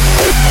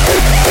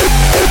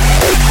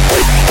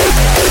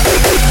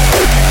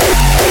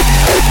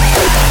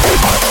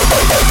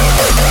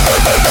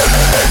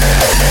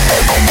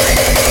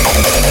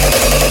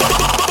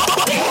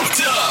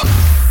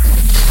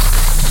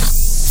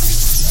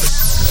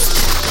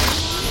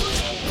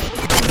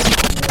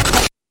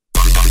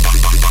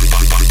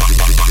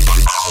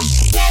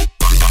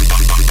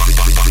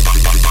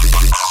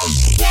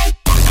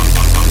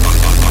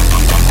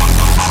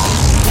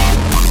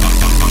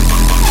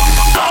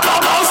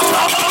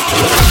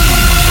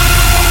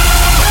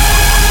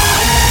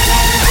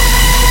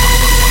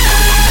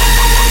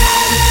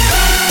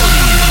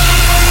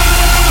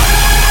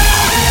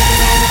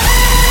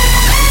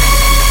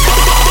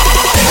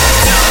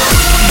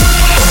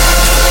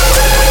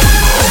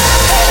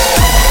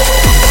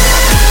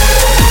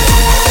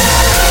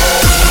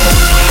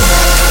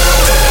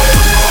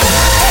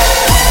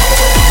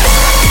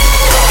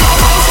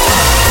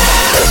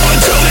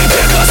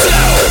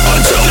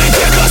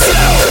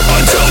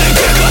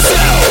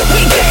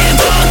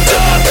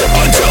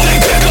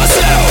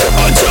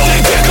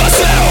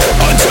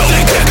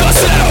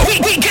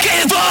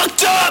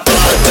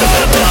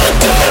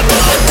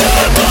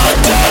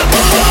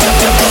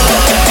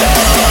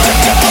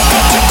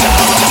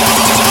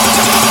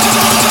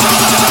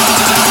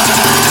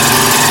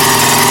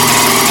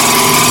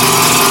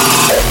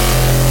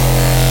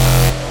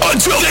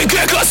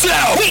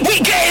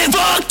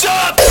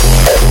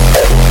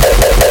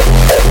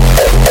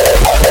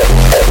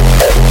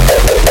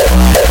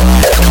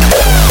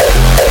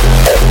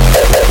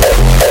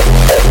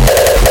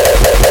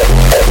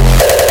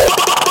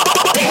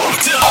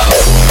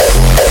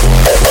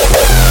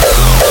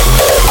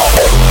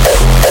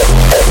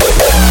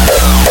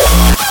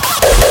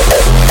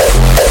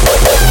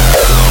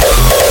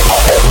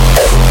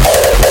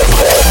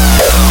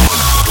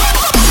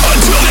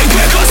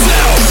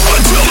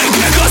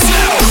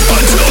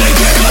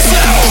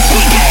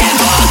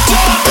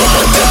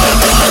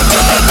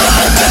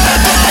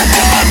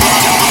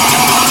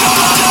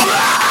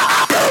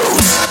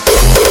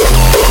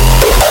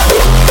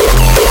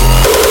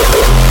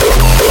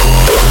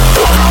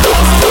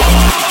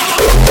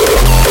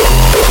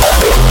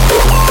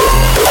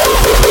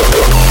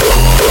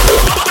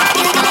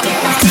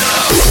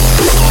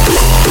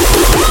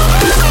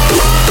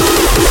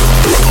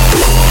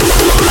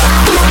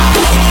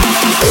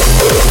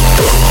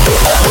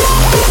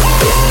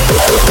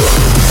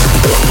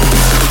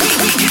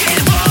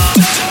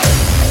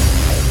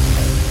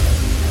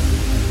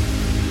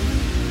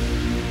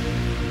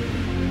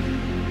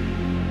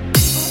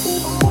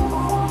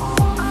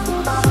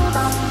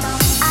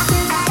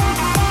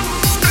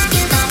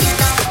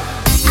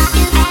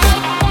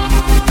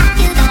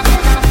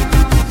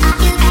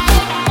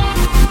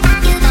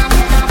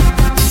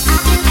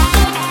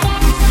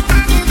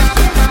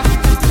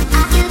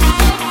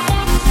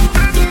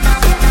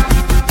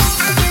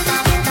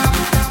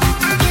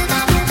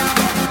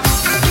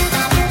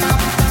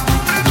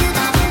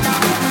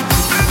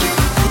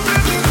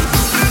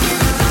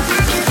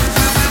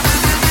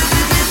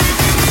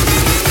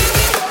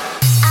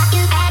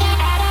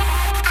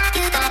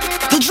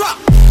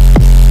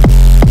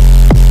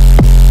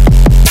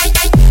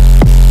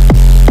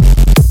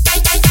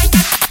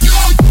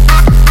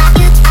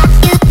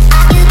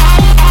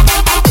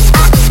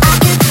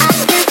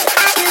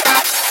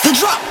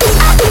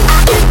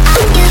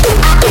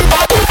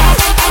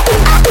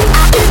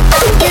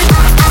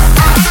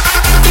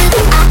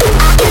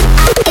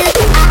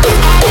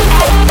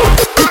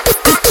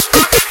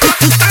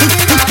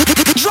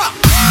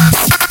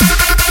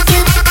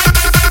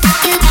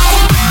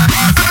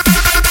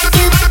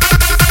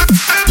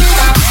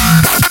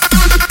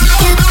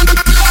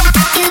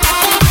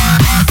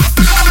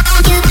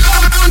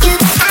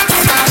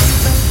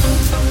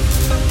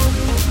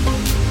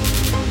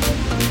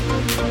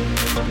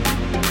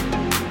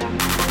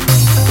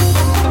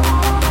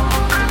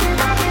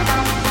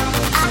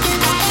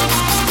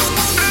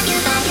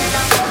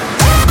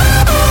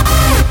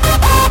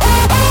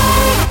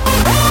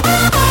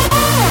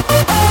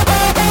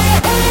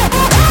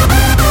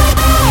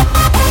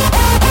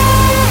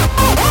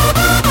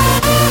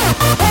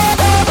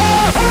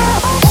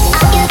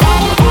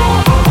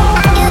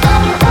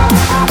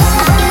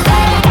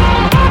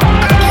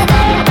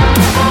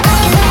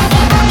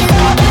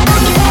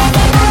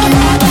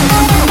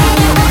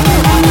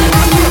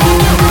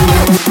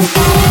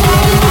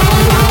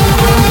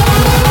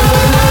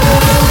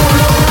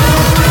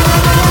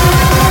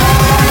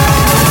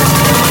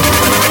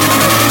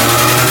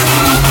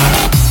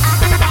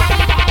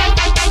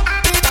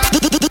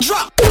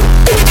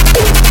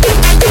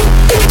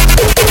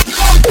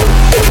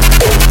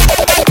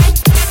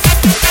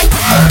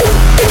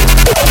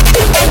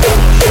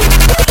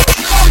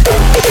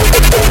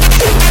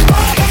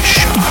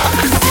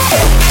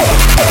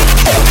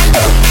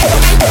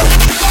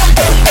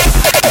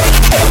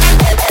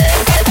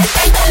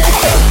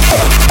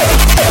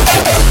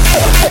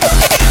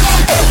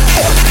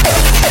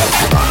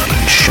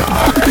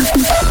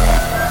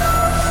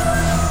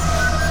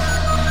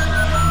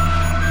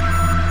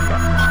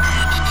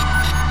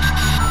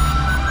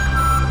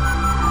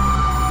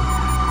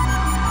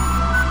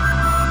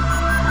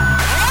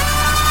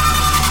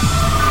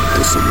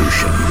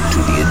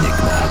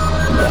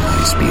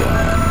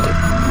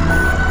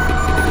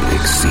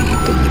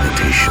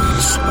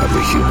 limitations of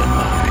the human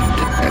mind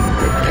and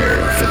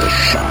prepare for the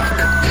shock.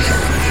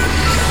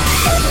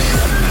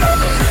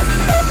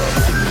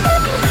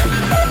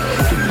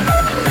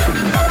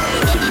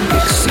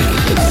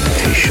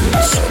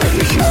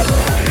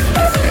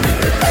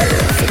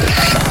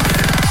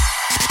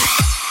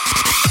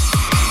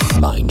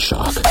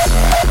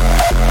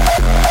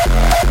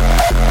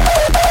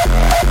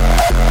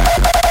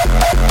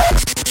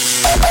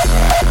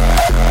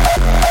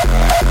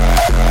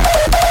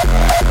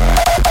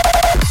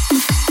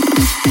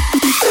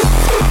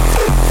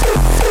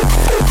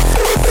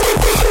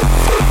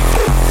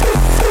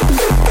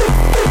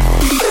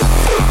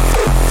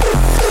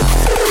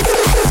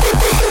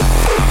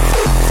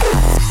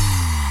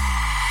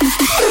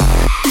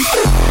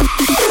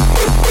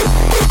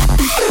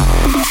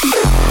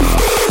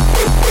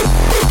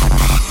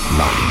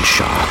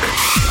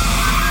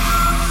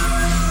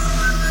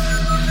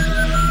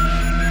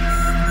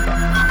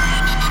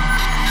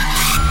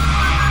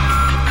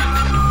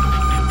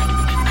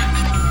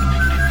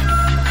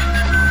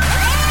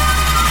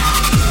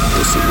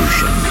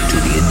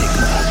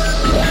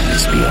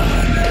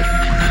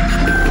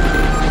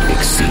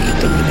 Exceed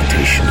the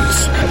limitations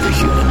of the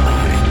human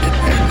mind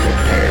and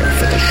prepare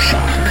for the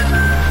shock.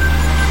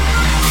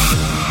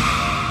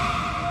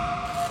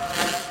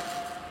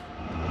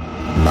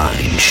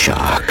 Mind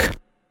shock.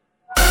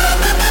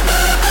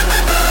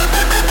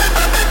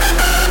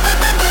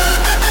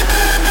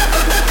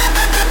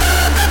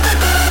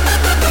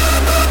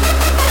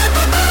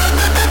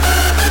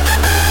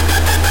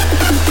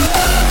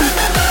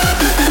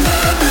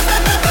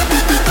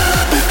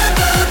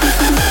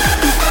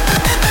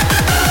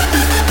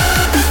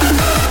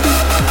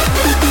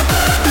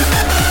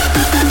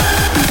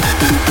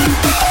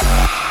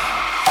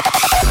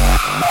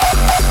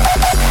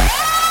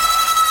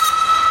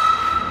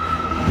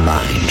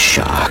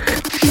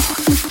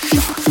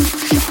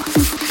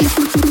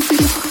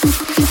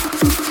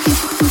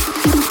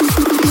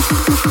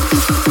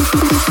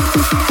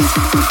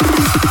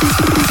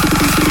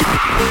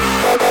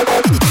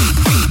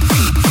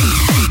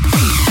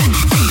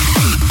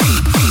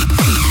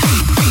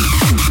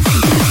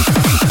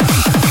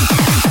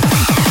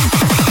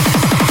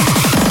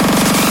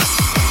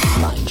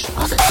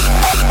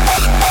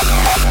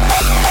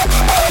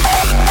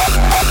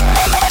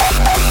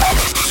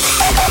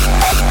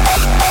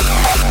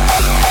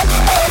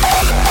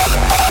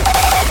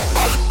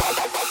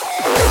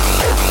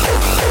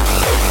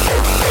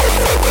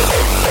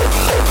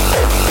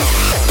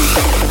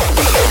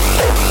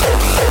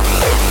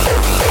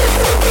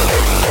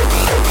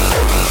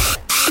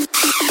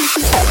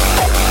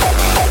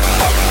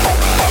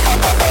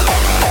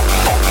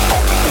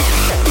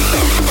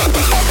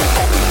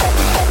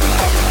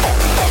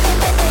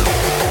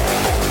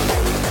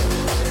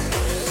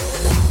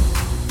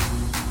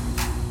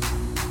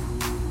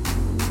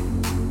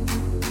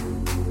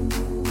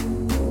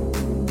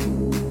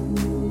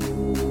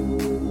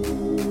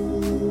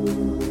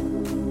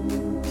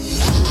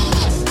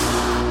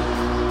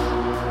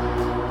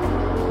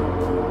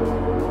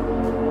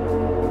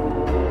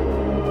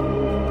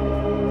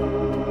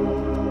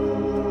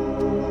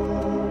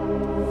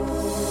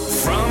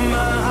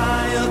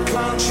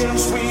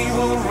 We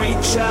will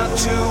reach out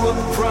to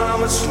a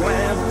promised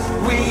land.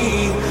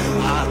 We